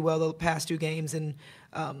really, really well the past 2 games, and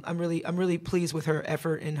I'm really pleased with her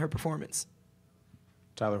effort and her performance.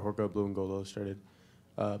 Tyler Horko, Blue and Gold Illustrated.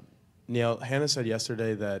 Neil, Hannah said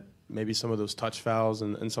yesterday that maybe some of those touch fouls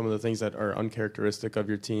and some of the things that are uncharacteristic of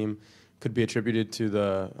your team could be attributed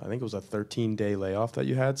to I think it was a 13-day layoff that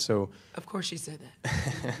you had. So, of course she said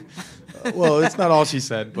that. Well, it's not all she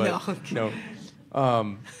said, but no.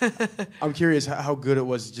 I'm curious how good it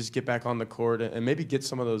was to just get back on the court and maybe get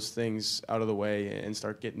some of those things out of the way and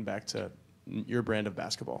start getting back to your brand of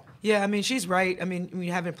basketball. Yeah, I mean, she's right. I mean, when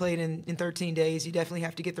you haven't played in 13 days, you definitely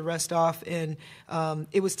have to get the rest off. And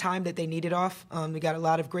it was time that they needed off. We got a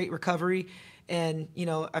lot of great recovery. And,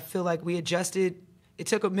 I feel like we adjusted. It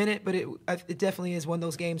took a minute, but it definitely is one of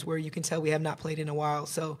those games where you can tell we have not played in a while.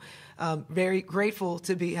 So very grateful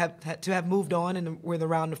to have moved on, and we're in the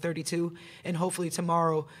round of 32. And hopefully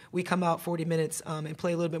tomorrow we come out 40 minutes and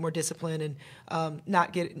play a little bit more discipline and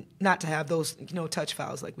not to have those touch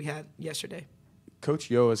fouls like we had yesterday. Coach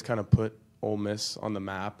Yo has kind of put Ole Miss on the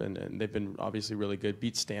map, and they've been obviously really good.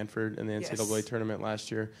 Beat Stanford in the NCAA tournament last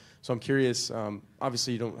year. So I'm curious,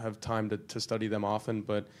 obviously you don't have time to study them often,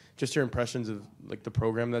 but just your impressions of like the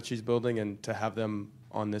program that she's building and to have them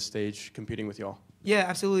on this stage competing with y'all. Yeah,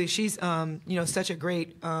 absolutely. She's such a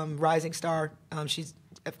great rising star. She's,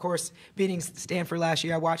 of course, beating Stanford last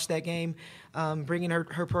year. I watched that game. Bringing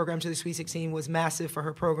her program to the Sweet 16 was massive for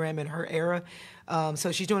her program and her era.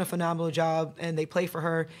 So she's doing a phenomenal job, and they play for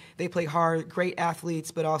her. They play hard, great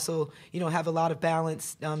athletes, but also, have a lot of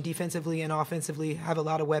balance defensively and offensively, have a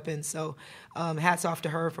lot of weapons. So hats off to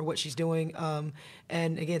her for what she's doing.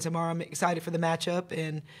 And again, tomorrow I'm excited for the matchup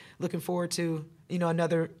and looking forward to,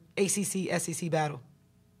 another ACC-SEC battle.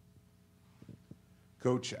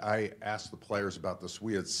 Coach, I asked the players about this.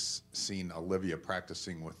 We had seen Olivia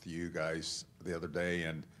practicing with you guys the other day,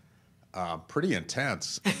 and pretty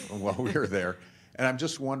intense while we were there. And I'm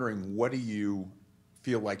just wondering, what do you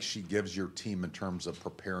feel like she gives your team in terms of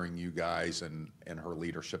preparing you guys and her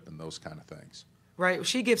leadership and those kind of things? Right.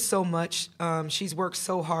 She gives so much. She's worked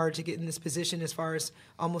so hard to get in this position as far as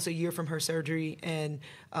almost a year from her surgery. And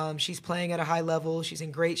she's playing at a high level. She's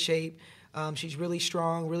in great shape. She's really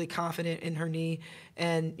strong, really confident in her knee.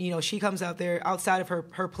 And, she comes out there outside of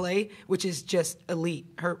her play, which is just elite.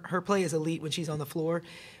 Her play is elite when she's on the floor.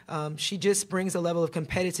 She just brings a level of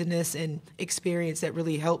competitiveness and experience that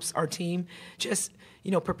really helps our team. Just,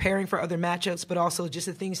 preparing for other matchups, but also just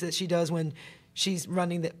the things that she does when she's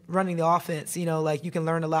running the offense. Like you can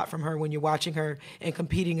learn a lot from her when you're watching her and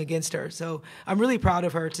competing against her. So I'm really proud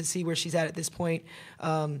of her to see where she's at this point.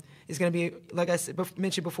 It's going to be, like I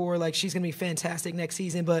mentioned before, like she's going to be fantastic next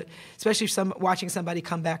season. But especially watching somebody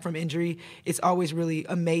come back from injury, it's always really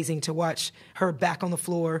amazing to watch her back on the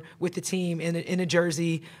floor with the team in a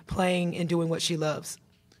jersey, playing and doing what she loves.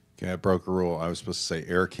 Okay, I broke a rule. I was supposed to say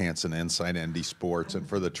Eric Hansen, Inside ND Sports, and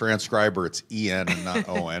for the transcriber, it's EN and not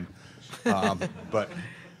ON. But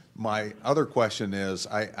my other question is,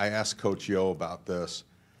 I asked Coach Yo about this.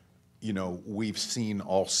 We've seen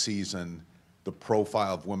all season the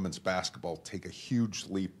profile of women's basketball take a huge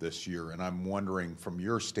leap this year, and I'm wondering, from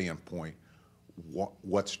your standpoint,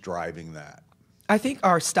 what's driving that? I think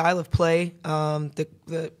our style of play,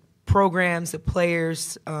 the programs, the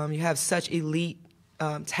players, you have such elite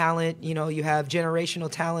talent. You have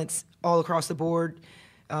generational talents all across the board.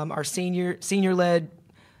 Our senior-led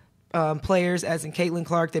players, as in Caitlin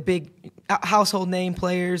Clark, the big household name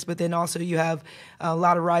players, but then also you have a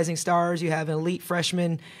lot of rising stars. You have an elite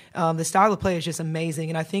freshman. The style of play is just amazing,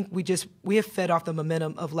 and I think we have fed off the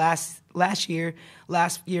momentum of last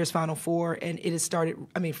year's Final Four, and it has started.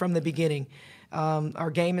 From the beginning. Our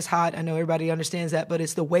game is hot. I know everybody understands that, but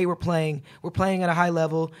it's the way we're playing. We're playing at a high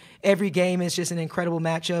level. Every game is just an incredible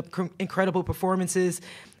matchup, incredible performances,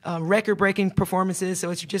 record-breaking performances. So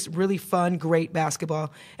it's just really fun, great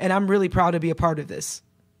basketball, and I'm really proud to be a part of this.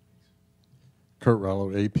 Kurt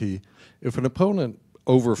Rollo, AP. If an opponent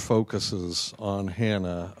over-focuses on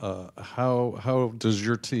Hannah, how does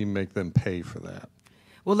your team make them pay for that?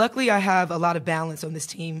 Well, luckily I have a lot of balance on this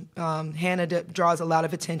team. Hannah draws a lot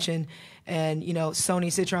of attention, and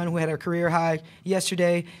Sony Citron, who had her career high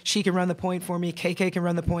yesterday, she can run the point for me. KK can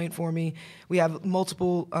run the point for me. We have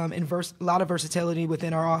multiple, a lot of versatility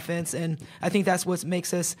within our offense, and I think that's what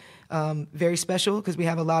makes us very special, because we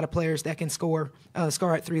have a lot of players that can score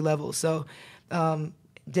at three levels. So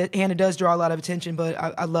Hannah does draw a lot of attention, but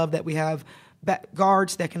I love that we have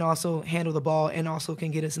guards that can also handle the ball and also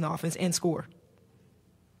can get us in the offense and score.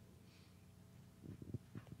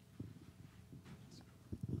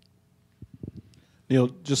 Neil,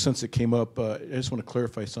 just since it came up, I just want to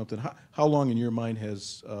clarify something. How long in your mind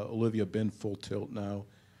has Olivia been full tilt now?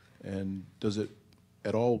 And does it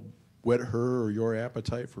at all whet her or your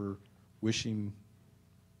appetite for wishing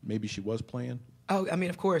maybe she was playing? Oh,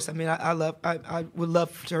 of course. I would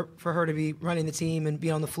love for her to be running the team and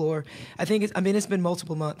be on the floor. I think it's been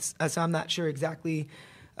multiple months, so I'm not sure exactly,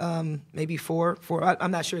 maybe four.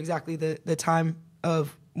 I'm not sure exactly the time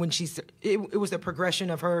of when it was the progression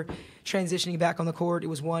of her transitioning back on the court. It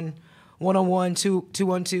was 1-on-1,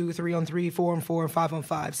 2-on-2, 3-on-3, 4-on-4, and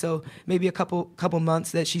 5-on-5. So maybe a couple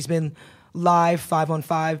months that she's been live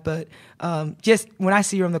 5-on-5. But just when I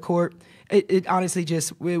see her on the court, it honestly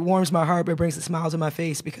just it warms my heart, but it brings the smiles on my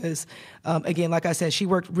face because, again, like I said, she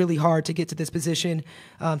worked really hard to get to this position,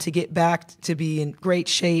 to get back, to be in great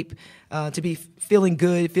shape, to be feeling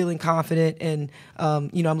good, feeling confident. And,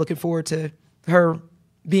 I'm looking forward to her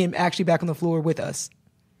being actually back on the floor with us.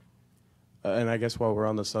 And I guess while we're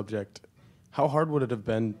on the subject, how hard would it have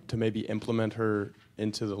been to maybe implement her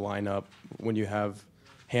into the lineup when you have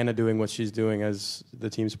Hannah doing what she's doing as the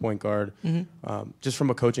team's point guard? Mm-hmm. Just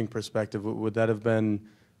from a coaching perspective, would that have been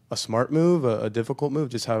a smart move, a difficult move?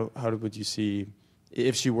 Just how would you see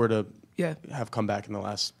if she were to have come back in the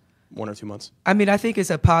last 1 or 2 months? I think it's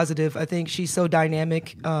a positive. I think she's so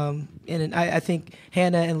dynamic, and I think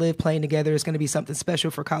Hannah and Liv playing together is going to be something special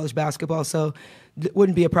for college basketball. So it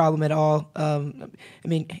wouldn't be a problem at all.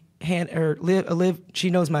 Liv, she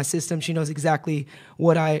knows my system. She knows exactly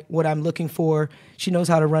what I'm looking for. She knows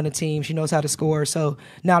how to run a team. She knows how to score. So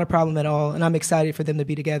not a problem at all. And I'm excited for them to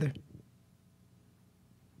be together.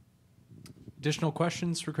 Additional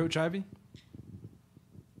questions for Coach Ivey?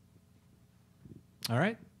 All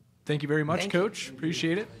right. Thank you very much, Coach.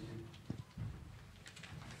 Appreciate it.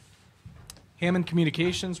 Hammond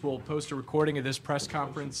Communications will post a recording of this press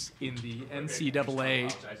conference in the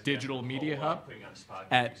NCAA Digital Media Hub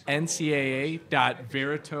at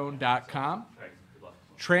ncaa.veritone.com.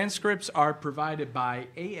 Transcripts are provided by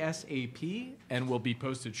ASAP and will be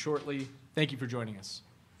posted shortly. Thank you for joining us.